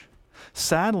church.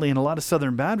 Sadly, in a lot of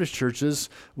Southern Baptist churches,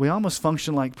 we almost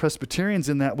function like Presbyterians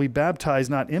in that we baptize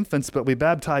not infants, but we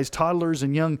baptize toddlers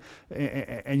and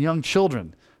young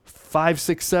children. 5,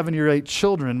 6, 7-year-old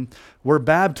children we're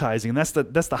baptizing. And that's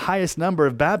the highest number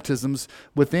of baptisms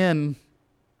within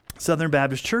Southern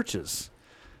Baptist churches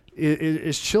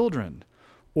is children.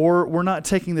 or we're not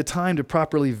taking the time to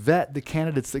properly vet the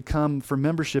candidates that come for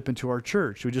membership into our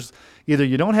church. Either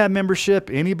you don't have membership,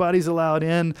 anybody's allowed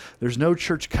in, there's no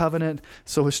church covenant.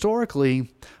 So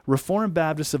historically, Reformed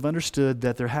Baptists have understood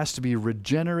that there has to be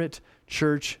regenerate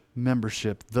church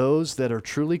membership. Those that are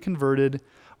truly converted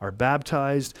are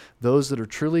baptized. Those that are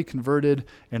truly converted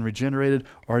and regenerated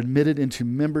are admitted into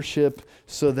membership,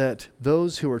 so that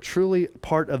those who are truly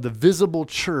part of the visible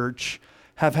church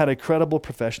have had a credible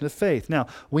profession of faith. Now,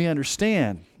 we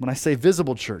understand, when I say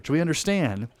visible church, we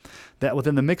understand that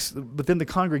within the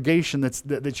congregation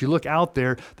that you look out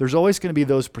there, there's always going to be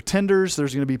those pretenders.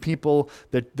 There's going to be people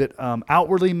that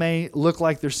outwardly may look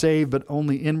like they're saved, but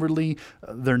only inwardly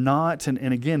they're not. And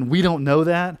again, we don't know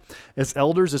that. As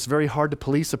elders, it's very hard to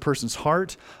police a person's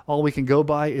heart. All we can go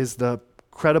by is the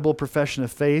credible profession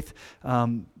of faith.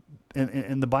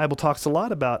 And the Bible talks a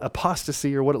lot about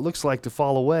apostasy, or what it looks like to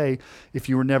fall away if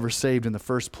you were never saved in the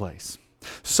first place.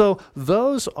 So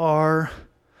those are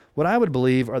what I would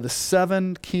believe are the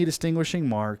 7 key distinguishing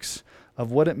marks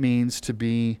of what it means to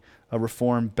be a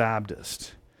Reformed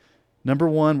Baptist. Number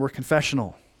 1, we're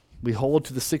confessional. We hold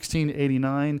to the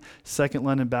 1689 Second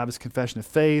London Baptist Confession of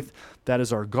Faith. That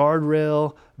is our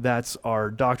guardrail. That's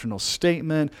our doctrinal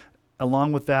statement.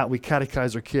 Along with that, we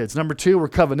catechize our kids. Number 2, we're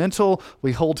covenantal.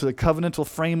 We hold to the covenantal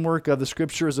framework of the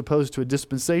Scripture as opposed to a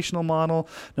dispensational model.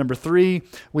 Number 3,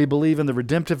 we believe in the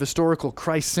redemptive, historical,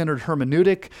 Christ-centered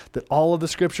hermeneutic, that all of the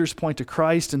Scriptures point to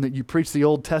Christ and that you preach the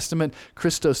Old Testament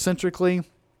Christocentrically.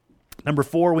 Number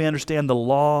 4, we understand the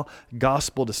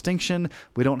law-gospel distinction.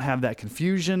 We don't have that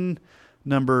confusion.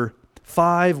 Number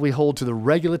 5, we hold to the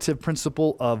regulative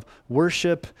principle of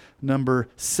worship. Number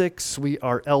 6, we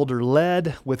are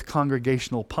elder-led with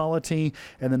congregational polity.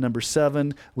 And then number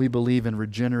 7, we believe in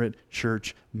regenerate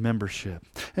church membership.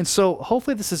 And so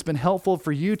hopefully this has been helpful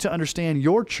for you to understand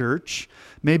your church.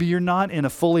 Maybe you're not in a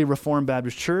fully Reformed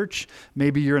Baptist church.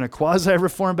 Maybe you're in a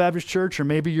quasi-Reformed Baptist church, or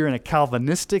maybe you're in a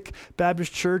Calvinistic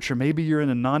Baptist church, or maybe you're in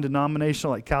a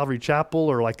non-denominational like Calvary Chapel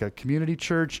or like a community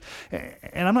church.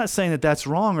 And I'm not saying that that's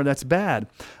wrong or that's bad.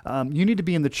 You need to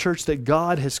be in the church that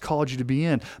God has called you to be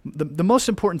in. The most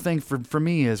important thing for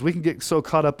me is, we can get so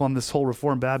caught up on this whole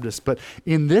Reformed Baptist, but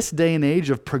in this day and age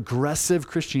of progressive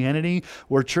Christianity,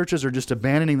 where churches are just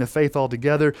abandoning the faith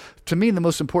altogether, to me the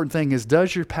most important thing is,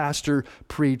 does your pastor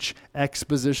preach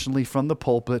expositionally from the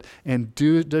pulpit, and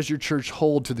does your church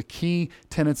hold to the key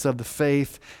tenets of the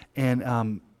faith,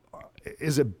 and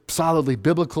is it solidly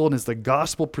biblical, and is the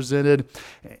gospel presented,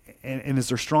 and is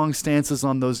there strong stances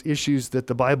on those issues that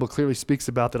the Bible clearly speaks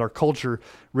about that our culture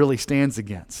really stands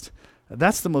against?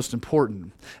 That's the most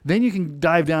important. Then you can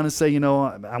dive down and say, I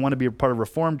want to be a part of a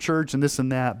Reformed church and this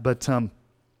and that, but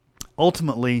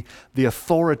ultimately, the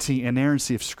authority and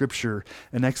inerrancy of Scripture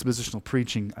and expositional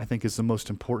preaching, I think, is the most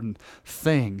important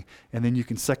thing. And then you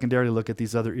can secondarily look at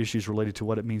these other issues related to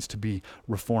what it means to be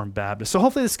Reformed Baptist. So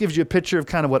hopefully this gives you a picture of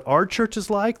kind of what our church is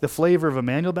like, the flavor of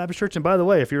Emmanuel Baptist Church. And by the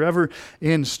way, if you're ever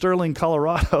in Sterling,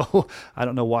 Colorado, I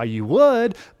don't know why you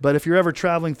would, but if you're ever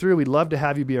traveling through, we'd love to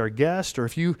have you be our guest. Or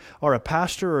if you are a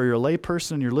pastor or you're a lay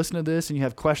person and you're listening to this and you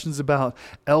have questions about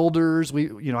elders,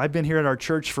 I've been here at our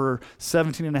church for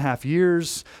 17 and a half years.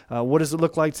 What does it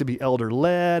look like to be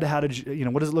elder-led?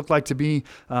 What does it look like to be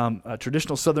a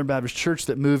traditional Southern Baptist church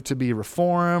that moved to be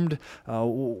Reformed?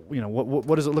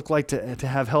 What does it look like to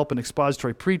have help in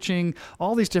expository preaching?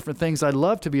 All these different things. I'd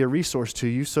love to be a resource to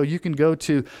you. So you can go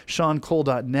to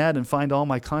SeanCole.net and find all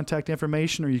my contact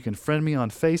information, or you can friend me on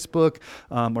Facebook,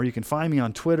 or you can find me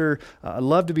on Twitter. I'd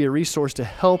love to be a resource to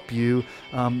help you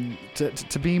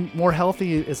to be more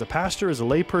healthy as a pastor, as a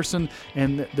layperson,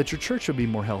 and that your church would be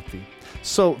more healthy.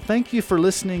 So thank you for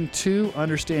listening to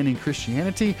Understanding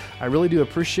Christianity. I really do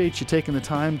appreciate you taking the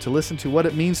time to listen to what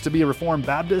it means to be a Reformed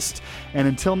Baptist. And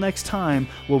until next time,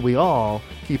 will we all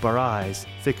keep our eyes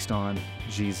fixed on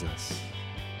Jesus.